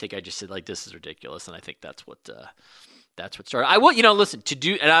 I think I just said, like, this is ridiculous. And I think that's what started. I will, listen,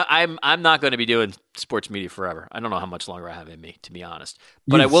 I'm not going to be doing sports media forever. I don't know how much longer I have in me, to be honest.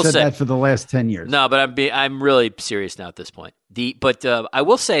 But I will say that for the last 10 years. No, but I'm really serious now at this point. But I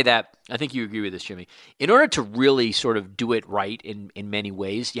will say that I think you agree with this, Jimmy. In order to really sort of do it right in many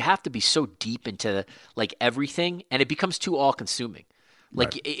ways, you have to be so deep into like everything, and it becomes too all consuming.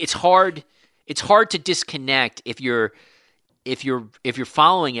 Like it's hard to disconnect if you're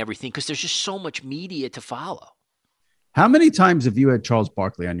following everything because there's just so much media to follow. How many times have you had Charles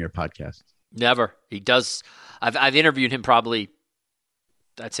Barkley on your podcast? Never. He does. I've interviewed him probably,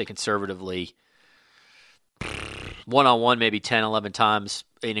 I'd say conservatively, one-on-one maybe 10, 11 times.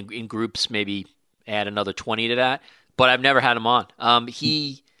 In groups, maybe add another 20 to that. But I've never had him on. I'm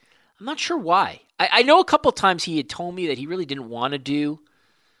not sure why. I know a couple times he had told me that he really didn't want to do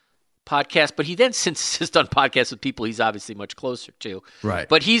podcasts, but he then since has done podcasts with people he's obviously much closer to. Right.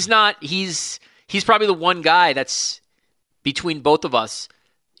 But he's not. He's probably the one guy that's between both of us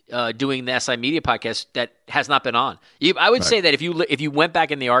doing the SI Media podcast that has not been on. I would say that if you went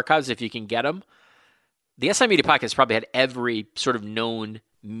back in the archives, if you can get them, the SI Media podcast probably had every sort of known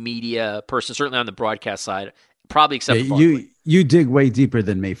media person, certainly on the broadcast side, probably except for Barkley. You dig way deeper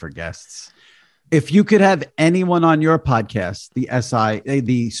than me for guests. If you could have anyone on your podcast,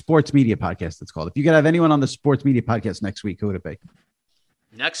 the sports media podcast, it's called. If you could have anyone on the sports media podcast next week, who would it be?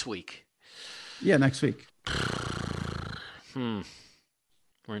 Next week? Yeah, next week. We're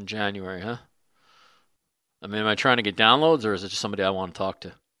in January, huh? I mean, am I trying to get downloads, or is it just somebody I want to talk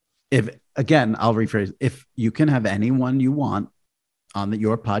to? I'll rephrase. If you can have anyone you want on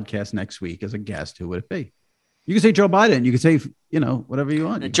your podcast next week as a guest, who would it be? You can say Joe Biden. You can say, whatever you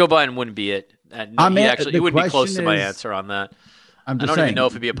want. Joe Biden wouldn't be it. He wouldn't be close to my answer on that. I don't even know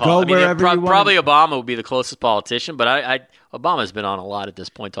if it'd be a politician. Probably Obama would be the closest politician, but Obama's been on a lot at this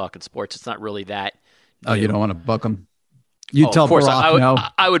point talking sports. It's not really that. Oh, you don't want to book him? You tell Barack no.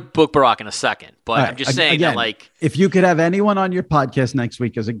 I would book Barack in a second, but I'm just saying again, that if you could have anyone on your podcast next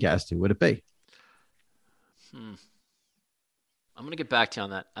week as a guest, who would it be? I'm going to get back to you on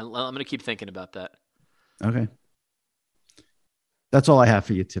that. I'm going to keep thinking about that. Okay. That's all I have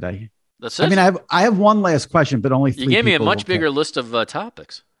for you today. That's it. I mean, I have one last question, but only 3 You gave me a much bigger care. list of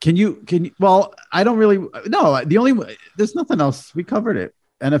topics. Can you, well, I don't really, no, there's nothing else. We covered it.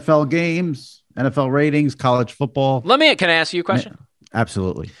 NFL games, NFL ratings, college football. Can I ask you a question? Yeah,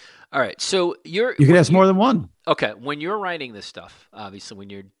 absolutely. All right. So you can ask more than one. Okay. When you're writing this stuff, obviously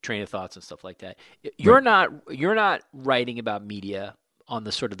when you're train of thoughts and stuff like that, you're not writing about media on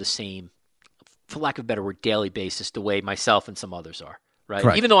the sort of the same, for lack of a better word, daily basis, the way myself and some others are, right?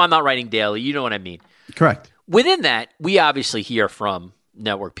 Correct. Even though I'm not writing daily, you know what I mean? Correct. Within that, we obviously hear from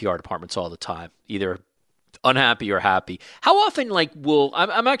network PR departments all the time, either unhappy or happy. How often,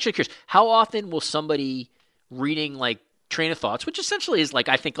 I'm actually curious, how often will somebody reading train of thoughts, which essentially is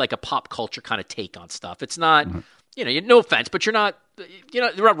I think a pop culture kind of take on stuff. It's not, no offense, but you're not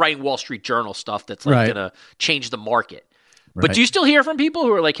writing Wall Street Journal stuff that's going to change the market. Right. But do you still hear from people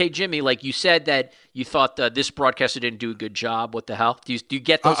who are like, hey, Jimmy, you said that you thought this broadcaster didn't do a good job. What the hell? Do you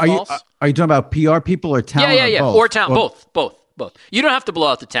get those calls? Are you talking about PR people or talent? Yeah. Or talent. Both. You don't have to blow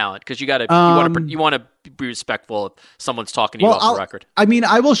out the talent because you want to be respectful if someone's talking to you off the record. I mean,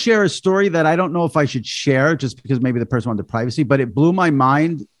 I will share a story that I don't know if I should share just because maybe the person wanted privacy, but it blew my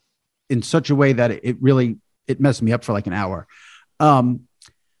mind in such a way that it messed me up for an hour.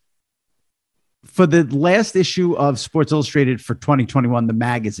 For the last issue of Sports Illustrated for 2021, the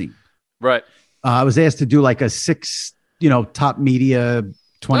magazine, right? I was asked to do a 6, top media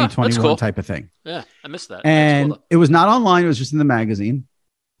 2021 type of thing. Yeah, I missed that. And it was not online; it was just in the magazine.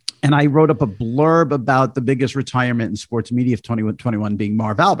 And I wrote up a blurb about the biggest retirement in sports media of 2021 being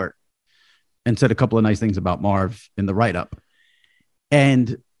Marv Albert, and said a couple of nice things about Marv in the write-up.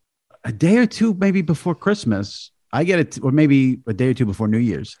 And a day or two, maybe before Christmas, I get it, or maybe a day or two before New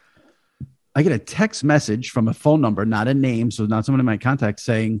Year's, I get a text message from a phone number, not a name, so not someone in my contact,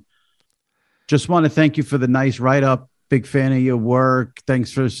 saying, just want to thank you for the nice write-up. Big fan of your work.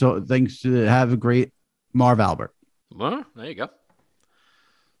 Thanks to have a great Marv Albert. Well, there you go.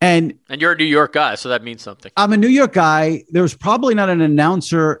 And you're a New York guy, so that means something. I'm a New York guy. There was probably not an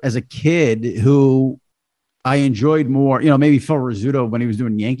announcer as a kid who I enjoyed more, maybe Phil Rizzuto when he was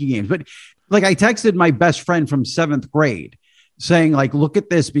doing Yankee games. But I texted my best friend from 7th grade saying look at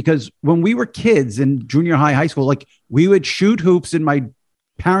this, because when we were kids in junior high school, we would shoot hoops in my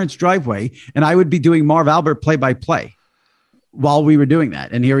parents' driveway and I would be doing Marv Albert play-by-play while we were doing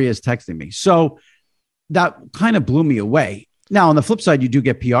that. And here he is texting me. So that kind of blew me away. Now, on the flip side, you do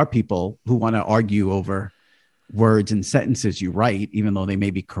get PR people who want to argue over words and sentences you write, even though they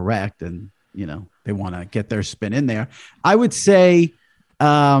may be correct. And, they want to get their spin in there. I would say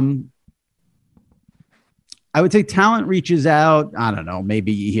talent reaches out. I don't know.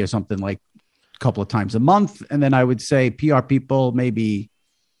 Maybe you hear something a couple of times a month. And then I would say PR people, maybe,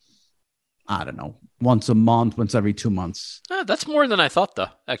 I don't know, once a month, once every 2 months. That's more than I thought, though,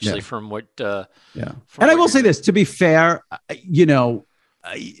 actually, from what. And I will say this, to be fair,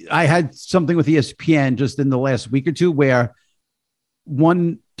 I had something with ESPN just in the last week or two where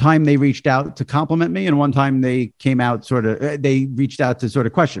one time they reached out to compliment me, and one time they they reached out to sort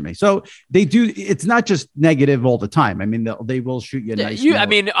of question me. So they do. It's not just negative all the time. I mean, they will shoot you a nice note. I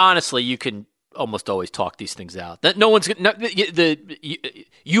mean, honestly, you can almost always talk these things out. That no one's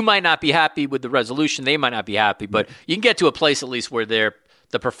you might not be happy with the resolution. They might not be happy, but you can get to a place at least where the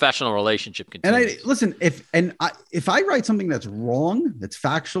professional relationship continues. And listen, if I write something that's wrong, that's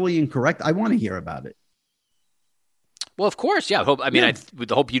factually incorrect, I want to hear about it. Well, of course, yeah. I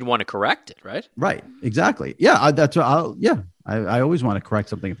would hope you'd want to correct it, right? Right, exactly. Yeah, that's what I always want to correct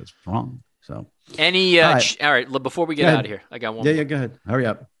something if it's wrong. So all right. Before we get out of here, I got one. Yeah, go ahead. Hurry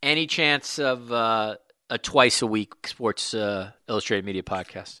up. Any chance of a twice a week Sports Illustrated Media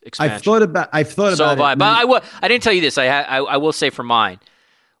podcast expansion? I've thought about it. But I didn't tell you this. I will say for mine,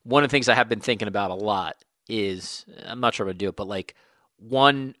 one of the things I have been thinking about a lot is, I'm not sure I'm going to do it, but like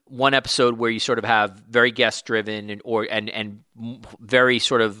one episode where you sort of have very guest driven and very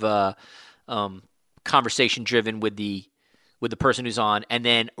sort of conversation driven with the person who's on, and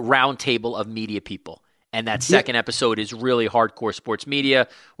then round table of media people. And that second episode is really hardcore sports media,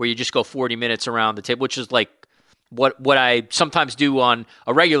 where you just go 40 minutes around the table, which is like what I sometimes do on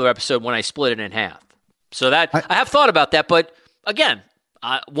a regular episode when I split it in half. So that I have thought about that, but again,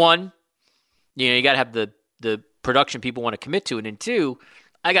 one, you got to have the production people want to commit to it, and two,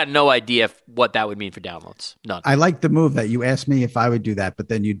 I got no idea what that would mean for downloads. None. I like the move that you asked me if I would do that, but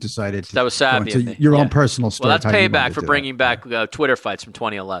then you decided to that was savvy. Your own personal story. Well, that's payback for bringing back Twitter fights from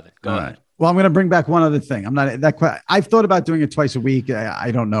 2011. Go ahead. Right. Well, I'm going to bring back one other thing. I'm not that. I've thought about doing it twice a week.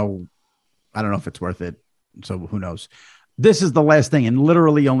 I don't know. I don't know if it's worth it. So who knows? This is the last thing, and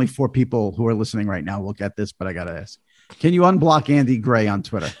literally only 4 people who are listening right now will get this. But I got to ask: can you unblock Andy Gray on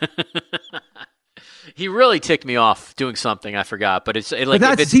Twitter? He really ticked me off doing something I forgot, but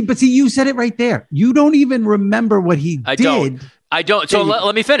see, you said it right there. You don't even remember what he did. I don't. So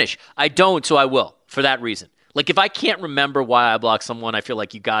let me finish. I don't. So I will, for that reason. Like, if I can't remember why I blocked someone, I feel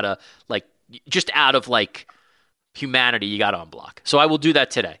like you gotta, like, just out of like humanity, you gotta unblock. So I will do that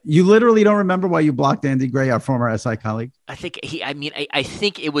today. You literally don't remember why you blocked Andy Gray, our former SI colleague? I think I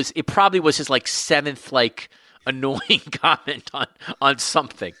think it probably was his like 7th like annoying comment on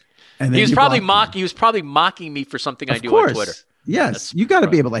something. And he was probably mocking me for something I do on Twitter. Yes, you got to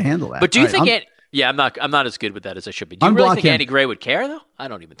be able to handle that. But do you think? I'm not as good with that as I should be. Do you really think Andy Gray would care though? I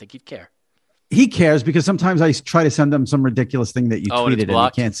don't even think he'd care. He cares because sometimes I try to send him some ridiculous thing that you tweeted and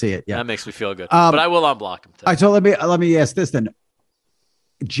he can't see it. Yeah, that makes me feel good. But I will unblock him. All right, so let me ask this then.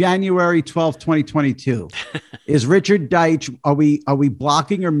 January 12th, 2022. Is Richard Deitsch, are we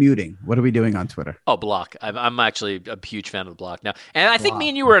blocking or muting? What are we doing on Twitter? Oh, block. I'm actually a huge fan of the block now. And I think me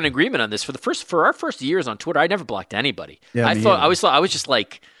and you were in agreement on this. For our first years on Twitter, I never blocked anybody. Yeah, I was just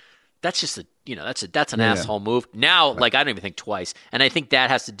like, that's just that's an asshole move. Now, like, I don't even think twice. And I think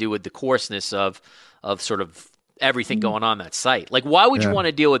that has to do with the coarseness of sort of everything going on that site. Like, why would you want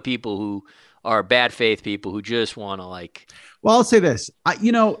to deal with people who are bad faith people who just want to like... Well, I'll say this.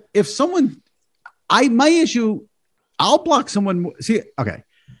 If someone, my issue, I'll block someone. See, okay.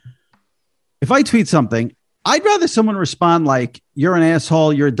 If I tweet something, I'd rather someone respond like, "You're an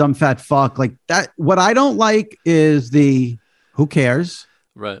asshole. You're a dumb fat fuck." Like that. What I don't like is the "who cares?"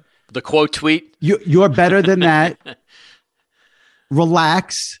 Right. The quote tweet. You're better than that.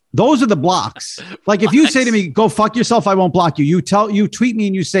 Relax. Those are the blocks. Like if you say to me, "Go fuck yourself," I won't block you. You tweet me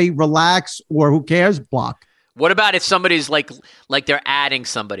and you say, "Relax" or "who cares?" Block. What about if somebody's like they're adding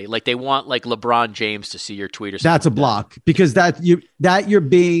somebody, like they want like LeBron James to see your tweet or something? That's a block because you're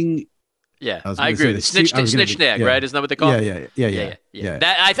being. Yeah, I agree with you. Snitch nag, right? Isn't that what they call it? Yeah.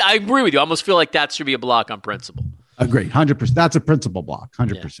 I agree with you. I almost feel like that should be a block on principle. Agree, 100%. That's a principle block,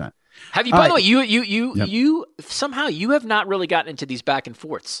 100%. Yeah. Have you? By the way, you somehow you have not really gotten into these back and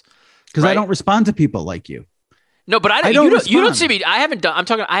forths because I don't respond to people like you. No, but I don't. You don't see me. I haven't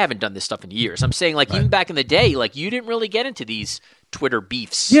done this stuff in years. I'm saying, like, even back in the day, like, you didn't really get into these Twitter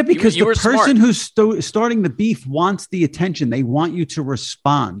beefs. Yeah, because the person who's starting the beef wants the attention. They want you to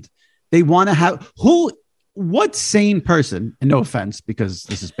respond. They want to have what sane person, and no offense, because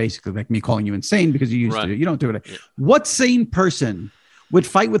this is basically like me calling you insane because you used to. You don't do it. Yeah. What sane person would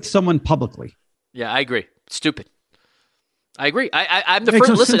fight with someone publicly? Yeah, I agree. Stupid. I agree. I'm the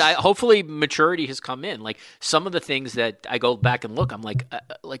first. Listen, hopefully maturity has come in. Like some of the things that I go back and look, I'm like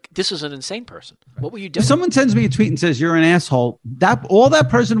this is an insane person. What were you doing? If someone sends me a tweet and says you're an asshole, all that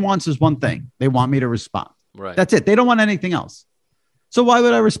person wants is one thing. They want me to respond. Right. That's it. They don't want anything else. So why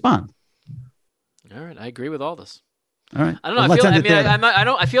would I respond? All right. I agree with all this. All right. I don't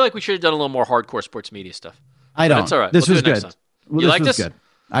know. I feel like we should have done a little more hardcore sports media stuff. I don't. That's all right. This was good. You like this? Good.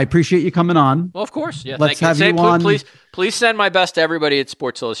 I appreciate you coming on. Well, of course. Yeah, Let's thank you. have you on. Please send my best to everybody at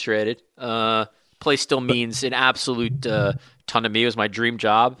Sports Illustrated. Place still means an absolute ton to me. It was my dream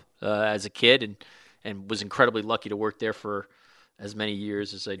job as a kid, and was incredibly lucky to work there for as many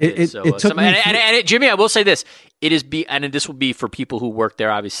years as I did. Jimmy, I will say this: and this will be for people who worked there,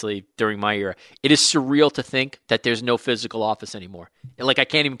 obviously during my era. It is surreal to think that there's no physical office anymore. Like I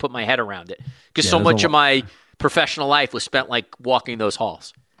can't even put my head around it because so much of my professional life was spent like walking those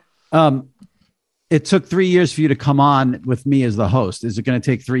halls. It took 3 years for you to come on with me as the host. Is it going to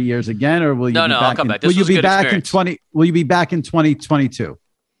take 3 years again, or will you? No, I'll come back. Will you be back in 2022?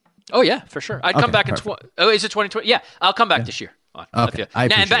 Oh yeah, for sure. I'd come back in. Is it 2020? Yeah, I'll come back this year. Okay,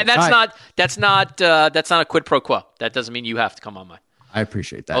 that's not a quid pro quo. That doesn't mean you have to come on mine. I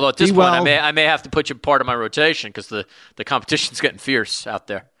appreciate that. Although at this point, I may have to put you part of my rotation because the competition's getting fierce out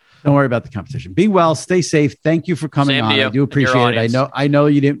there. Don't worry about the competition. Be well, stay safe. Thank you for coming on. I do appreciate it. I know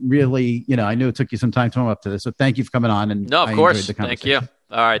you didn't really, I know it took you some time to warm up to this. So thank you for coming on. And no, of course. Thank you. All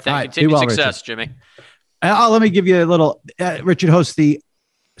right. Continued success, Richard. Jimmy. Let me give you a little. Richard hosts the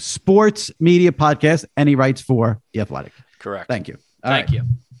Sports Media Podcast, and he writes for The Athletic. Correct. Thank you. Thank you.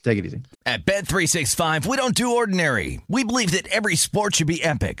 Take it easy. At Bet365, we don't do ordinary. We believe that every sport should be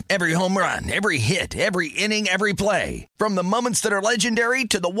epic. Every home run, every hit, every inning, every play. From the moments that are legendary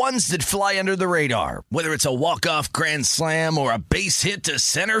to the ones that fly under the radar. Whether it's a walk-off grand slam or a base hit to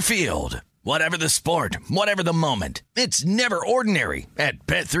center field. Whatever the sport, whatever the moment. It's never ordinary at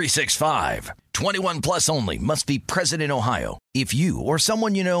Bet365. 21 plus only. Must be present in Ohio. If you or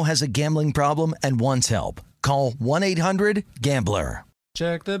someone you know has a gambling problem and wants help, call 1-800-GAMBLER.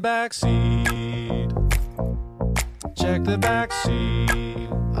 Check the back seat. Check the back seat.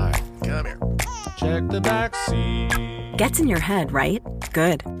 All right, come here. Check the back seat. Gets in your head, right?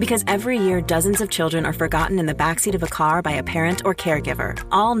 Good. Because every year, dozens of children are forgotten in the backseat of a car by a parent or caregiver.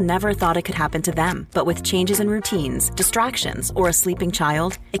 All never thought it could happen to them. But with changes in routines, distractions, or a sleeping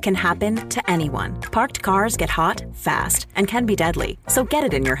child, it can happen to anyone. Parked cars get hot, fast, and can be deadly. So get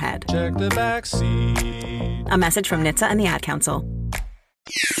it in your head. Check the back seat. A message from NHTSA and the Ad Council.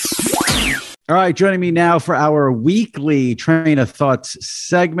 All right, joining me now for our weekly Train of Thoughts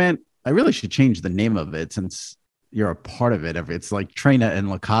segment. I really should change the name of it since you're a part of it. It's like Traina and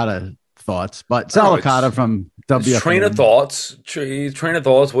Licata Thoughts, but Sal Licata from WFAN. Train of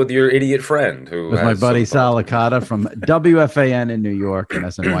Thoughts with your idiot friend. With my buddy Sal Licata from WFAN in New York and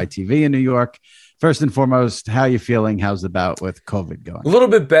SNY TV in New York. First and foremost, how are you feeling? How's the bout with COVID going? A little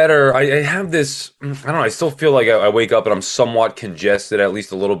bit better. I have this, I don't know, I still feel like I wake up and I'm somewhat congested, at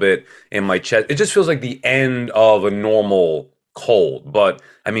least a little bit in my chest. It just feels like the end of a normal cold. But,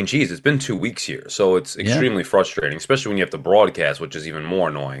 I mean, geez, it's been 2 weeks here. So it's extremely frustrating, especially when you have to broadcast, which is even more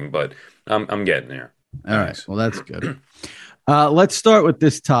annoying. But I'm getting there. All right. Well, that's good. Let's start with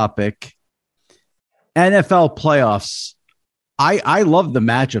this topic. NFL playoffs. I love the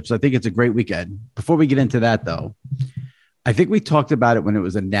matchups. I think it's a great weekend. Before we get into that, though, I think we talked about it when it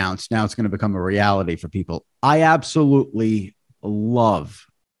was announced. Now it's going to become a reality for people. I absolutely love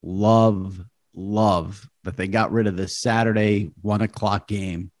that they got rid of the Saturday 1:00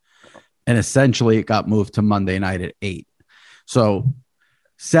 game. And essentially it got moved to Monday night at 8. So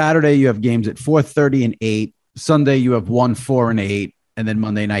Saturday you have games at 4:30 and 8. Sunday you have 1, 4, and 8. And then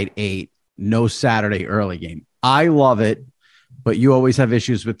Monday night 8. No Saturday early game. I love it. But you always have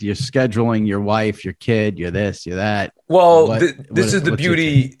issues with your scheduling, your wife, your kid, you're this, you're that. Well, this is the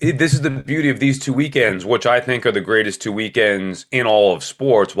beauty. This is the beauty of these 2 weekends, which I think are the greatest 2 weekends in all of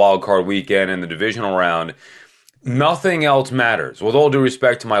sports, wild card weekend and the divisional round. Nothing else matters. With all due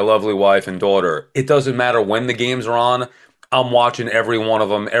respect to my lovely wife and daughter, it doesn't matter when the games are on. I'm watching every one of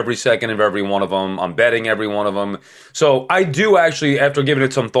them, every second of every one of them. I'm betting every one of them. So I do actually, after giving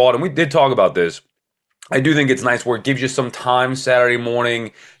it some thought, and we did talk about this, I do think it's nice where it gives you some time Saturday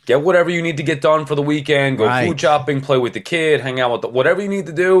morning, get whatever you need to get done for the weekend, go food shopping, play with the kid, hang out with whatever you need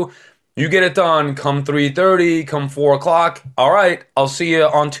to do. You get it done, come 3:30, come 4 o'clock. All right, I'll see you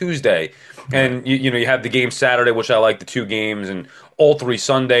on Tuesday. And you have the game Saturday, which I like, the 2 games, and all 3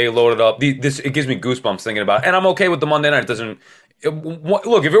 Sunday loaded up. It gives me goosebumps thinking about it. And I'm okay with the Monday night.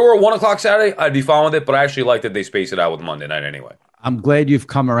 Look, if it were a 1 o'clock Saturday, I'd be fine with it, but I actually like that they space it out with Monday night anyway. I'm glad you've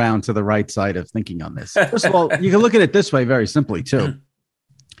come around to the right side of thinking on this. First of all, you can look at it this way very simply, too.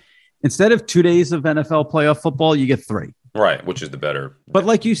 Instead of 2 days of NFL playoff football, you get 3. Right, which is the better. But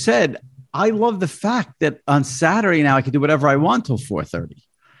like you said, I love the fact that on Saturday now I can do whatever I want till 4:30.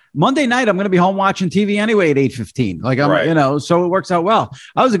 Monday night, I'm going to be home watching TV anyway at 8:15. So it works out well.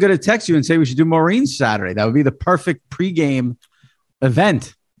 I was going to text you and say we should do Maureen's Saturday. That would be the perfect pregame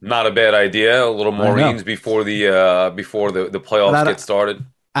event. Not a bad idea. A little Maureen's before the playoffs get started.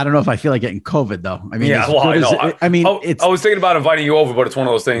 I don't know if I feel like getting COVID though. I mean, yeah, well, I know. It's. I was thinking about inviting you over, but it's one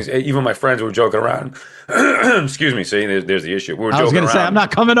of those things. Even my friends were joking around. Excuse me. See, there's the issue. I was going to say I'm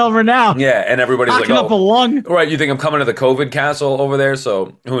not coming over now. Yeah, and everybody's Knocking like, up a lung. Right? You think I'm coming to the COVID castle over there?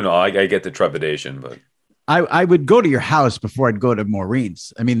 So who knows? I get the trepidation, but I would go to your house before I'd go to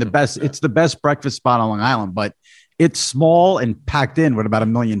Maureen's. I mean, it's the best breakfast spot on Long Island, but it's small and packed in with about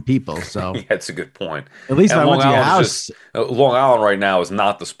 1 million people. So yeah, that's a good point. At least I went to your house. Long Island right now is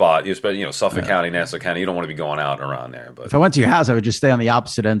not the spot. Suffolk County, Nassau County. You don't want to be going out around there. But if I went to your house, I would just stay on the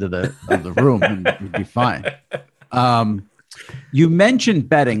opposite end of the room and we'd be fine. You mentioned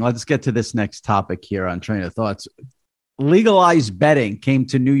betting. Let's get to this next topic here on Train of Thoughts. Legalized betting came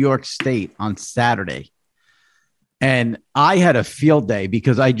to New York State on Saturday. And I had a field day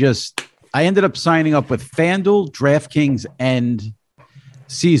because I ended up signing up with FanDuel, DraftKings, and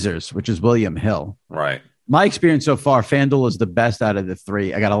Caesars, which is William Hill. Right. My experience so far, FanDuel is the best out of the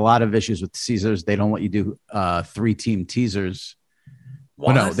three. I got a lot of issues with Caesars. They don't let you do 3-team teasers.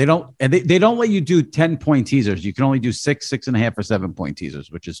 Well, no, they don't. And they don't let you do 10-point teasers. You can only do 6, 6.5, or 7-point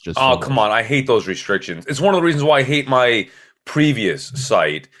teasers, which is just. Oh, come on. I hate those restrictions. It's one of the reasons why I hate my previous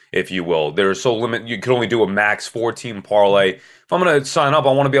site, if you will. They're so limited. You can only do a max 4-team parlay. If I'm going to sign up,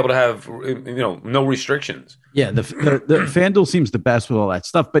 I want to be able to have, no restrictions. Yeah, the FanDuel seems the best with all that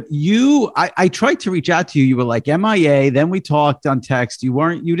stuff. But I tried to reach out to you. You were like MIA. Then we talked on text.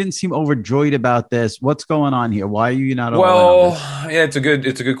 You didn't seem overjoyed about this. What's going on here? Why are you not? Well, yeah, it's a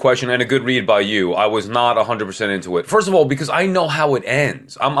good question and a good read by you. I was not 100% into it. First of all, because I know how it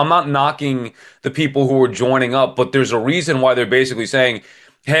ends. I'm not knocking the people who are joining up, but there's a reason why they're basically saying,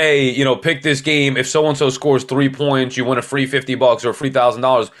 hey, pick this game. If so-and-so scores 3 points, you win a free $50 or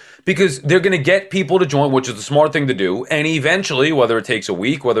 $3,000, because they're going to get people to join, which is the smart thing to do. And eventually, whether it takes a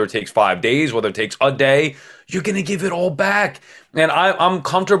week, whether it takes 5 days, whether it takes a day, you're going to give it all back. And I'm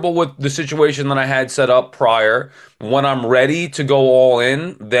comfortable with the situation that I had set up prior. When I'm ready to go all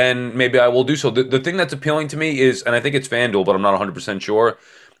in, then maybe I will do so. The thing that's appealing to me is, and I think it's FanDuel, but I'm not 100% sure,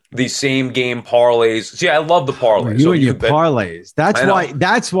 the same game parlays. See, I love the parlays. You and your parlays.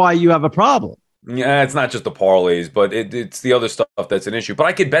 That's why you have a problem. Yeah, it's not just the parlays, but it's the other stuff that's an issue. But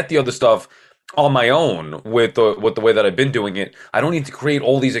I could bet the other stuff on my own with the way that I've been doing it. I don't need to create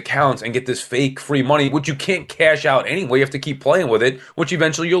all these accounts and get this fake free money, which you can't cash out anyway. You have to keep playing with it, which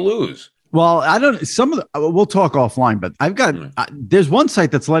eventually you'll lose. Well, I don't. We'll talk offline, but I've got. There's one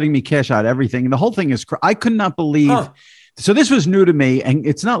site that's letting me cash out everything, and the whole thing is. I could not believe. Huh. So this was new to me, and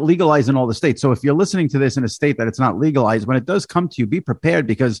it's not legalized in all the states. So if you're listening to this in a state that it's not legalized, when it does come to you, be prepared,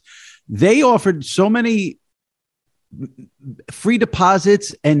 because they offered so many free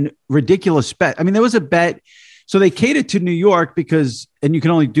deposits and ridiculous bet. I mean, there was a bet. So they catered to New York and you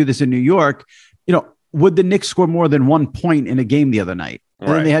can only do this in New York, would the Knicks score more than 1 point in a game the other night? Right.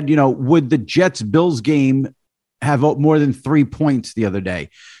 And then they had, would the Jets-Bills game have more than 3 points the other day?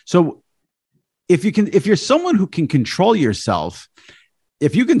 So if you're someone who can control yourself,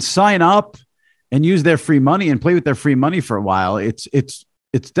 if you can sign up and use their free money and play with their free money for a while, it's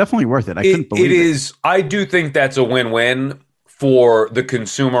definitely worth it. I couldn't believe it. It is. I do think that's a win-win for the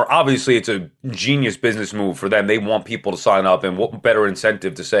consumer. Obviously, it's a genius business move for them. They want people to sign up, and what better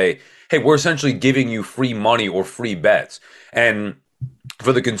incentive to say, hey, we're essentially giving you free money or free bets. And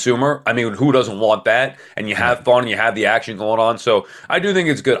for the consumer, I mean, who doesn't want that? And you have fun, and you have the action going on. So I do think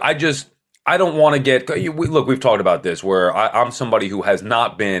it's good. I don't want to get – look, we've talked about this where I'm somebody who has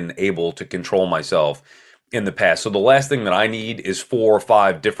not been able to control myself in the past. So the last thing that I need is 4 or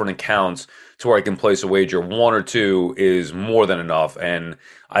 5 different accounts to where I can place a wager. 1 or 2 is more than enough, and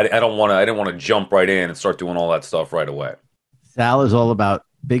I didn't want to jump right in and start doing all that stuff right away. Sal is all about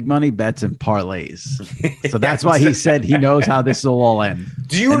big money bets and parlays. So that's why he said he knows how this will all end.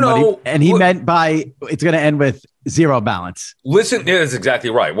 Do you know? He meant by it's going to end with zero balance. Listen, yeah, that's exactly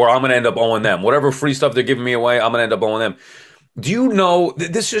right. Where I'm going to end up owing them. Whatever free stuff they're giving me away, I'm going to end up owing them. Do you know,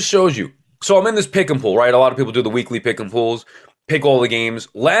 this just shows you. So I'm in this pick and pool, right? A lot of people do the weekly pick and pools, pick all the games.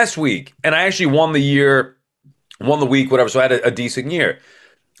 Last week, and I actually won the week, whatever, so I had a decent year.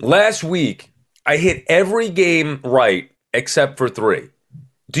 Last week, I hit every game right except for 3.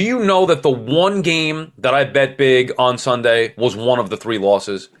 Do you know that the one game that I bet big on Sunday was one of the 3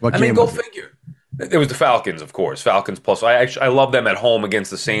 losses? What game go figure. It was the Falcons, of course. Falcons plus. I love them at home against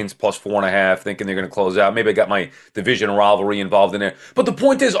the Saints plus 4.5, thinking they're going to close out. Maybe I got my division rivalry involved in there. But the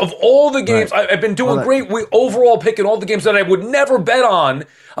point is, of all the games, right. I've been doing great. We overall picking all the games that I would never bet on.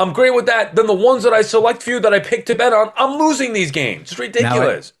 I'm great with that. Then the ones that I select few that I pick to bet on, I'm losing these games. It's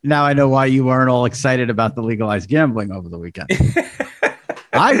ridiculous. Now I know why you weren't all excited about the legalized gambling over the weekend.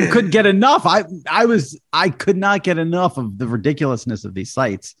 I couldn't get enough. I could not get enough of the ridiculousness of these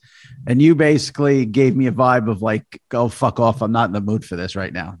sites. And you basically gave me a vibe of like, go fuck off. I'm not in the mood for this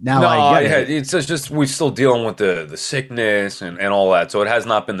right now. Now I get it. It's just we're still dealing with the sickness and all that. So it has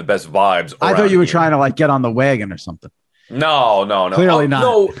not been the best vibes. I thought you were trying to like get on the wagon or something. No. Clearly not.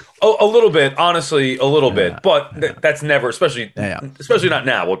 No, a little bit, honestly, a little bit. But that's never, especially not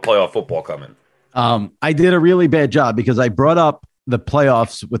now with playoff football coming. I did a really bad job because I brought up the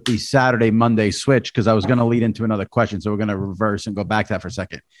playoffs with the Saturday-Monday switch because I was going to lead into another question. So we're going to reverse and go back to that for a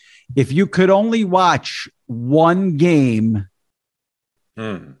second. If you could only watch one game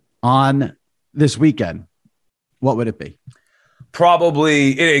on this weekend, what would it be?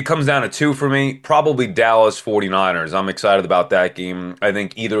 Probably, it comes down to two for me. Probably Dallas 49ers. I'm excited about that game. I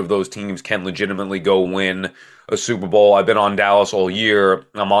think either of those teams can legitimately go win a Super Bowl. I've been on Dallas all year.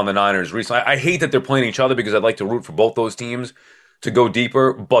 I'm on the Niners recently. I hate that they're playing each other because I'd like to root for both those teams to go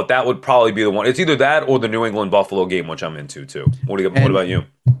deeper, but that would probably be the one. It's either that or the New England-Buffalo game, which I'm into too. What about you?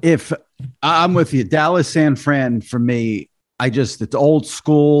 If I'm with you, Dallas, San Fran for me, it's old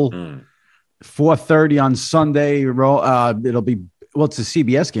school. 4:30 on Sunday. It'll be, it's a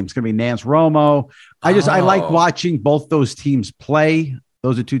CBS game. It's going to be Nance Romo. I like watching both those teams play.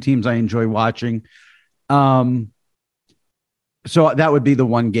 Those are two teams I enjoy watching. So that would be the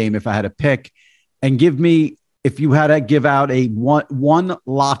one game if I had to pick. And if you had to give out a one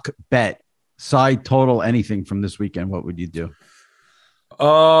lock bet, side total, anything from this weekend, what would you do?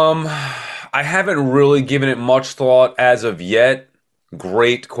 I haven't really given it much thought as of yet.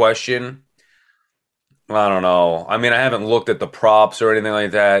 Great question. I don't know. I mean, I haven't looked at the props or anything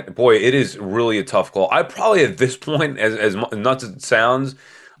like that. Boy, it is really a tough call. I probably at this point, as nuts as it sounds,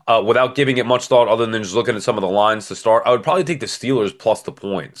 without giving it much thought other than just looking at some of the lines to start, I would probably take the Steelers plus the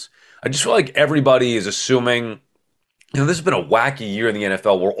points. I just feel like everybody is assuming, this has been a wacky year in the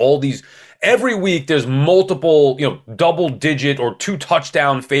NFL where every week there's multiple, double digit or 2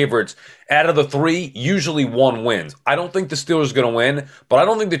 touchdown favorites. Out of the 3, usually one wins. I don't think the Steelers are going to win, but I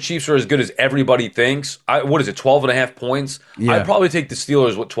don't think the Chiefs are as good as everybody thinks. 12.5 points? Yeah. I'd probably take the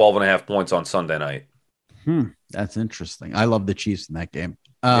Steelers with 12.5 points on Sunday night. That's interesting. I love the Chiefs in that game.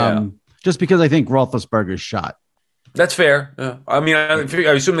 Just because I think Roethlisberger's shot. That's fair. Yeah. I mean, I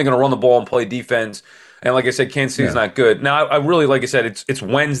assume they're going to run the ball and play defense. And like I said, Kansas City's not good. Now, I really, like I said, it's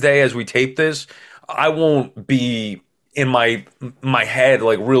Wednesday as we tape this. I won't be in my head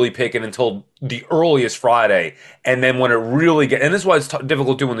like really picking until the earliest Friday. And then when it really and this is why it's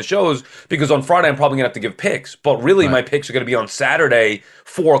difficult doing the shows, because on Friday I'm probably going to have to give picks. But really my picks are going to be on Saturday,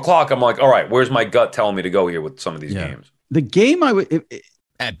 4 o'clock. I'm like, all right, where's my gut telling me to go here with some of these games? The game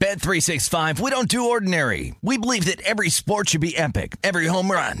At Bet365, we don't do ordinary. We believe that every sport should be epic. Every home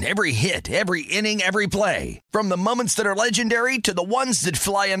run, every hit, every inning, every play. From the moments that are legendary to the ones that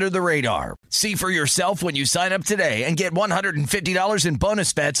fly under the radar. See for yourself when you sign up today and get $150 in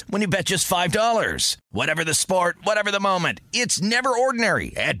bonus bets when you bet just $5. Whatever the sport, whatever the moment, it's never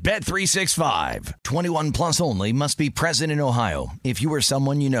ordinary at Bet365. 21 plus only. Must be present in Ohio. If you or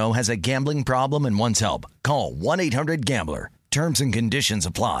someone you know has a gambling problem and wants help, call 1-800-GAMBLER. Terms and conditions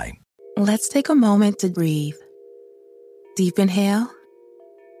apply. Let's take a moment to breathe. Deep inhale.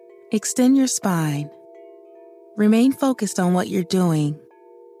 Extend your spine. Remain focused on what you're doing.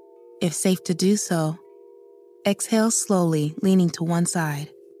 If safe to do so, exhale slowly, leaning to one side.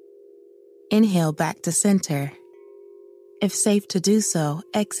 Inhale back to center. If safe to do so,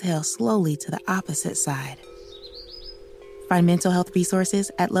 exhale slowly to the opposite side. Find mental health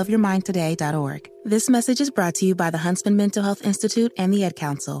resources at loveyourmindtoday.org. This message is brought to you by the Huntsman Mental Health Institute and the Ad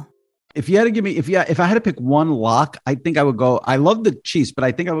Council. If you had to give me, if I had to pick one lock, I think I would go. I love the Chiefs, but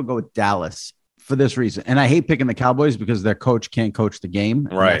I think I would go with Dallas for this reason. And I hate picking the Cowboys because their coach can't coach the game.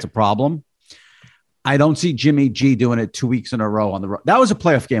 Right, that's a problem. I don't see Jimmy G doing it 2 weeks in a row on the road. That was a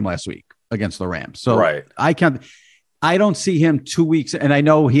playoff game last week against the Rams. So I don't see him 2 weeks, and I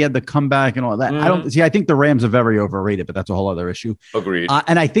know he had the comeback and all that. I think the Rams are very overrated, but that's a whole other issue. Agreed.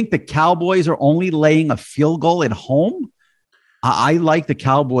 And I think the Cowboys are only laying a field goal at home. I like the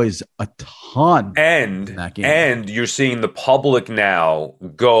Cowboys a ton. And you're seeing the public now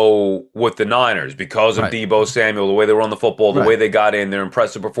go with the Niners because of Deebo Samuel, the way they run the football, the way they got in, their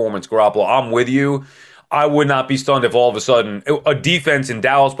impressive performance. Garoppolo, I'm with you. I would not be stunned if all of a sudden a defense in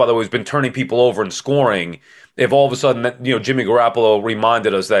Dallas, by the way, has been turning people over and scoring. If all of a sudden, Jimmy Garoppolo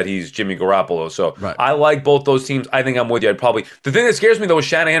reminded us that he's Jimmy Garoppolo. So I like both those teams. I think I'm with you. The thing that scares me, though, is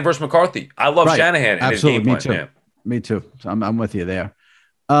Shanahan versus McCarthy. I love Shanahan and his game plan. Me too. So I'm with you there.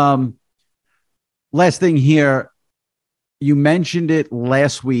 Last thing here. you mentioned it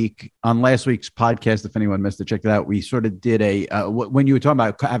last week on last week's podcast. If anyone missed it, check it out. We sort of did when you were talking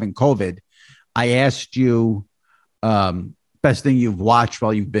about having COVID, I asked you best thing you've watched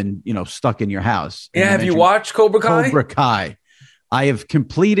while you've been, stuck in your house. Yeah, have you watched Cobra Kai? Cobra Kai. I have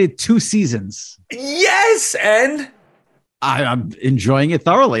completed 2 seasons. Yes, and I'm enjoying it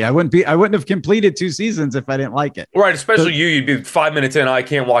thoroughly. I wouldn't have completed 2 seasons if I didn't like it. Right, especially you'd be 5 minutes in, I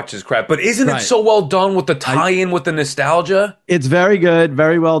can't watch this crap. But isn't it so well done with the tie-in with the nostalgia? It's very good,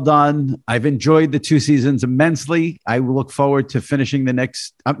 very well done. I've enjoyed the 2 seasons immensely. I will look forward to finishing the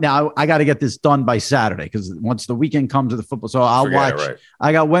next. Now, I got to get this done by Saturday because once the weekend comes to the football, so I'll watch. Right.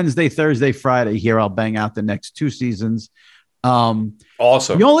 I got Wednesday, Thursday, Friday here. I'll bang out the next 2 seasons.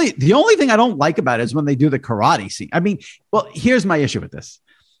 Awesome. The only thing I don't like about it is when they do the karate scene. I mean, well, here's my issue with this.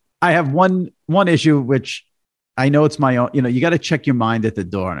 I have one issue, which I know it's my own, you got to check your mind at the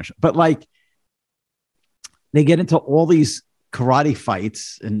door. But like they get into all these karate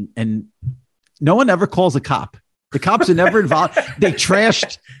fights and no one ever calls a cop. The cops are never involved. They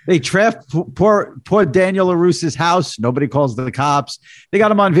trashed poor Daniel LaRusse's house. Nobody calls the cops. They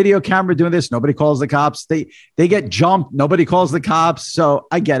got him on video camera doing this. Nobody calls the cops. They get jumped. Nobody calls the cops. So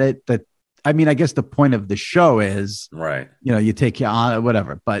I get it. I guess the point of the show is, right. You take you on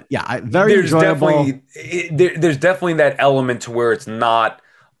whatever. But yeah, there's enjoyable. There's definitely that element to where it's not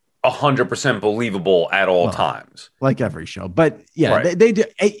 100% believable at all times. Like every show. But yeah, they do.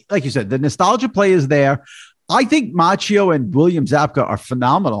 Like you said, the nostalgia play is there. I think Macchio and William Zabka are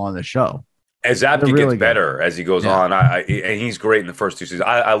phenomenal on the show. As Zabka gets better as he goes on, and he's great in the first 2 seasons.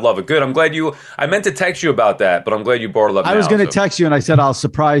 I love it. Good. I'm glad I meant to text you about that, but I'm glad you brought it up. I was going to text you, and I said I'll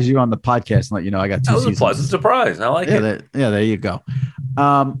surprise you on the podcast and let you know I got 2 seasons. That was a pleasant surprise. I like it. There you go.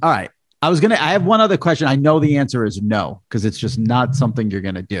 All right. I have one other question. I know the answer is no, because it's just not something you're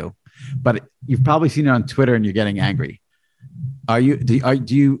going to do. But you've probably seen it on Twitter, and you're getting angry. Do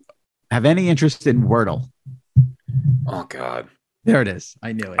you have any interest in Wordle? Oh, God. There it is.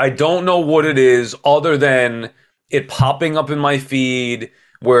 I knew it. I don't know what it is other than it popping up in my feed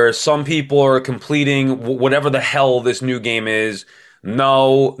where some people are completing whatever the hell this new game is.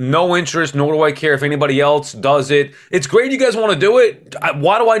 No interest, nor do I care if anybody else does it. It's great you guys want to do it.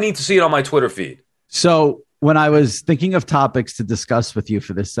 Why do I need to see it on my Twitter feed? So when I was thinking of topics to discuss with you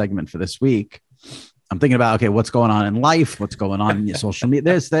for this segment for this week, I'm thinking about, okay, what's going on in life? What's going on in your social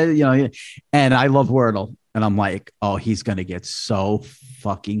media? And I love Wordle. And I'm like, oh, he's going to get so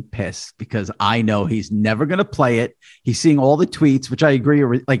fucking pissed because I know he's never going to play it. He's seeing all the tweets, which I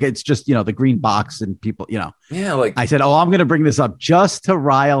agree. Like, it's just, the green box and people, Yeah, like I said, oh, I'm going to bring this up just to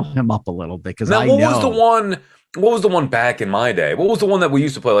rile him up a little bit because I know. What was the one back in my day? What was the one that we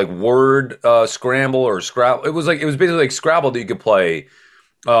used to play? Like Word Scramble or Scrabble? It was basically like Scrabble that you could play.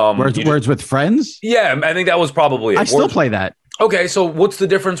 Words with friends? Yeah, I think that was probably it. I still play that. Okay, so what's the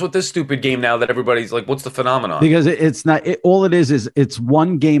difference with this stupid game now that everybody's like, what's the phenomenon? Because it's not, all it is it's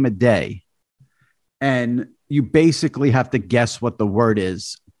one game a day. And you basically have to guess what the word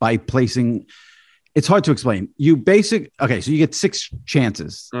is by placing, it's hard to explain. So you get 6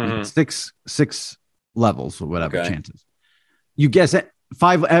 chances, six levels or whatever chances. You guess it,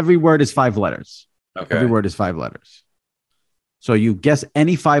 5, every word is 5 letters. Okay. Every word is 5 letters. So you guess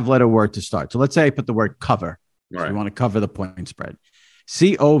any 5-letter word to start. So let's say I put the word cover. Right. So you want to cover the point spread.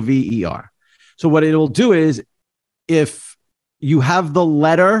 COVER. So what it will do is if you have the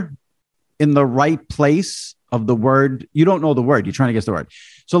letter in the right place of the word, you don't know the word. You're trying to guess the word.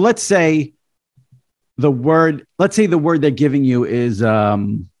 So let's say the word they're giving you is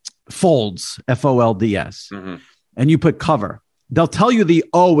folds, FOLDS. Mm-hmm. And you put cover. They'll tell you the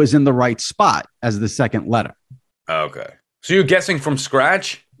O is in the right spot as the second letter. Okay. So you're guessing from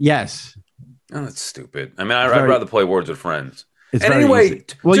scratch? Yes. Oh, that's stupid. I mean, I'd rather play Words with Friends. It's and anyway,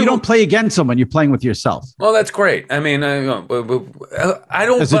 you don't play against someone; you're playing with yourself. Well, that's great. I mean, I don't.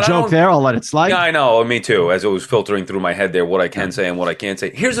 There's a joke there. I'll let it slide. Yeah, I know. Me too. As it was filtering through my head there, what I can say and what I can't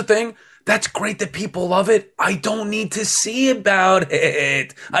say. Here's the thing. That's great that people love it. I don't need to see about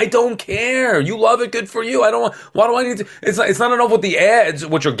it. I don't care. You love it. Good for you. Why do I need to? It's not enough with the ads,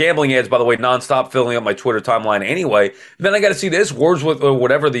 which are gambling ads, by the way, nonstop filling up my Twitter timeline anyway. Then I got to see this words with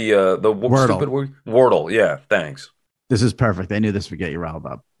whatever the Wordle. Stupid word. Wordle. Yeah. Thanks. This is perfect. I knew this would get you riled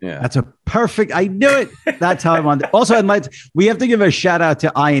up. Yeah. That's a perfect. I knew it. That's how I wanted. Also, we have to give a shout out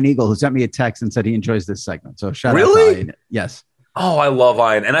to Ian Eagle, who sent me a text and said he enjoys this segment. So shout out to Ian. Yes. Oh, I love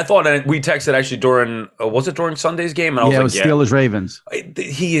Ian. And I thought we texted actually during, was it during Sunday's game? And I was it was Steelers-Ravens.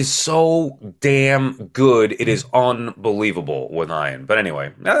 He is so damn good. It is unbelievable with Ian. But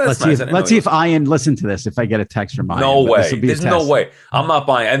anyway, let's see if Ian listened to this, if I get a text from Ian. No way. There's no way. I'm not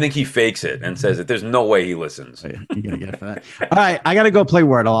buying. I think he fakes it and says it. There's no way he listens. You're going to get for that. All right, I got to go play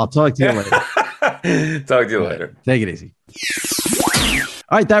Wordle. I'll talk to you later. Talk to you later. Take it easy.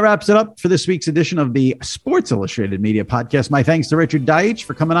 All right, that wraps it up for this week's edition of the Sports Illustrated Media Podcast. My thanks to Richard Deitch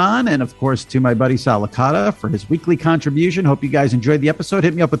for coming on, and of course to my buddy Sal Licata for his weekly contribution. Hope you guys enjoyed the episode.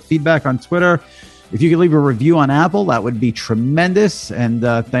 Hit me up with feedback on Twitter. If you could leave a review on Apple, that would be tremendous. And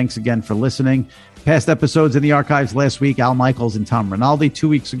thanks again for listening. Past episodes in the archives last week, Al Michaels and Tom Rinaldi. 2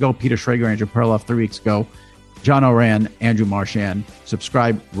 weeks ago, Peter Schrager, Andrew Perloff. 3 weeks ago, John Oran, Andrew Marchand.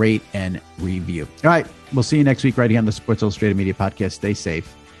 Subscribe, rate, and review. All right, we'll see you next week right here on the Sports Illustrated Media Podcast. Stay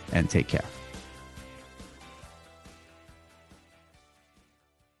safe and take care.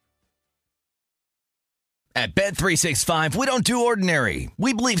 At Bet365, we don't do ordinary.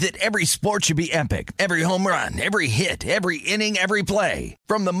 We believe that every sport should be epic. Every home run, every hit, every inning, every play.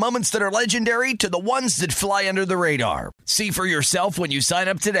 From the moments that are legendary to the ones that fly under the radar. See for yourself when you sign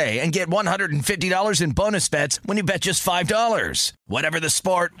up today and get $150 in bonus bets when you bet just $5. Whatever the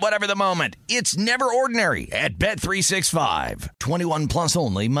sport, whatever the moment, it's never ordinary at Bet365. 21 plus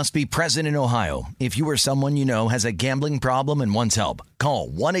only. Must be present in Ohio. If you or someone you know has a gambling problem and wants help, call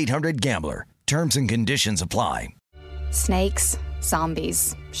 1-800-GAMBLER. Terms and conditions apply. Snakes,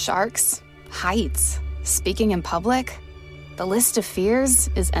 zombies, sharks, heights, speaking in public. The list of fears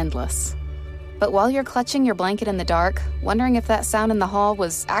is endless. But while you're clutching your blanket in the dark, wondering if that sound in the hall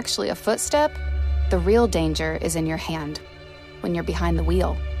was actually a footstep, the real danger is in your hand, when you're behind the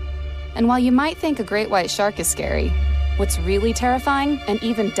wheel. And while you might think a great white shark is scary, what's really terrifying and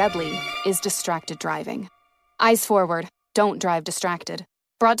even deadly is distracted driving. Eyes forward. Don't drive distracted.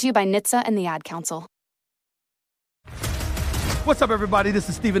 Brought to you by NHTSA and the Ad Council. What's up, everybody? This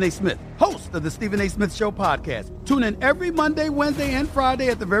is Stephen A. Smith, host of the Stephen A. Smith Show podcast. Tune in every Monday, Wednesday, and Friday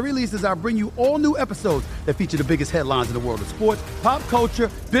at the very least as I bring you all new episodes that feature the biggest headlines in the world of sports, pop culture,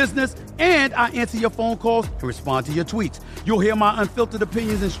 business, and I answer your phone calls and respond to your tweets. You'll hear my unfiltered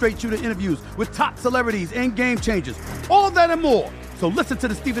opinions and straight-shooter interviews with top celebrities and game changers. All that and more. So listen to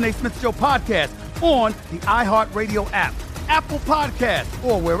the Stephen A. Smith Show podcast on the iHeartRadio app, Apple Podcasts,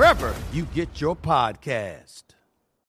 or wherever you get your podcast.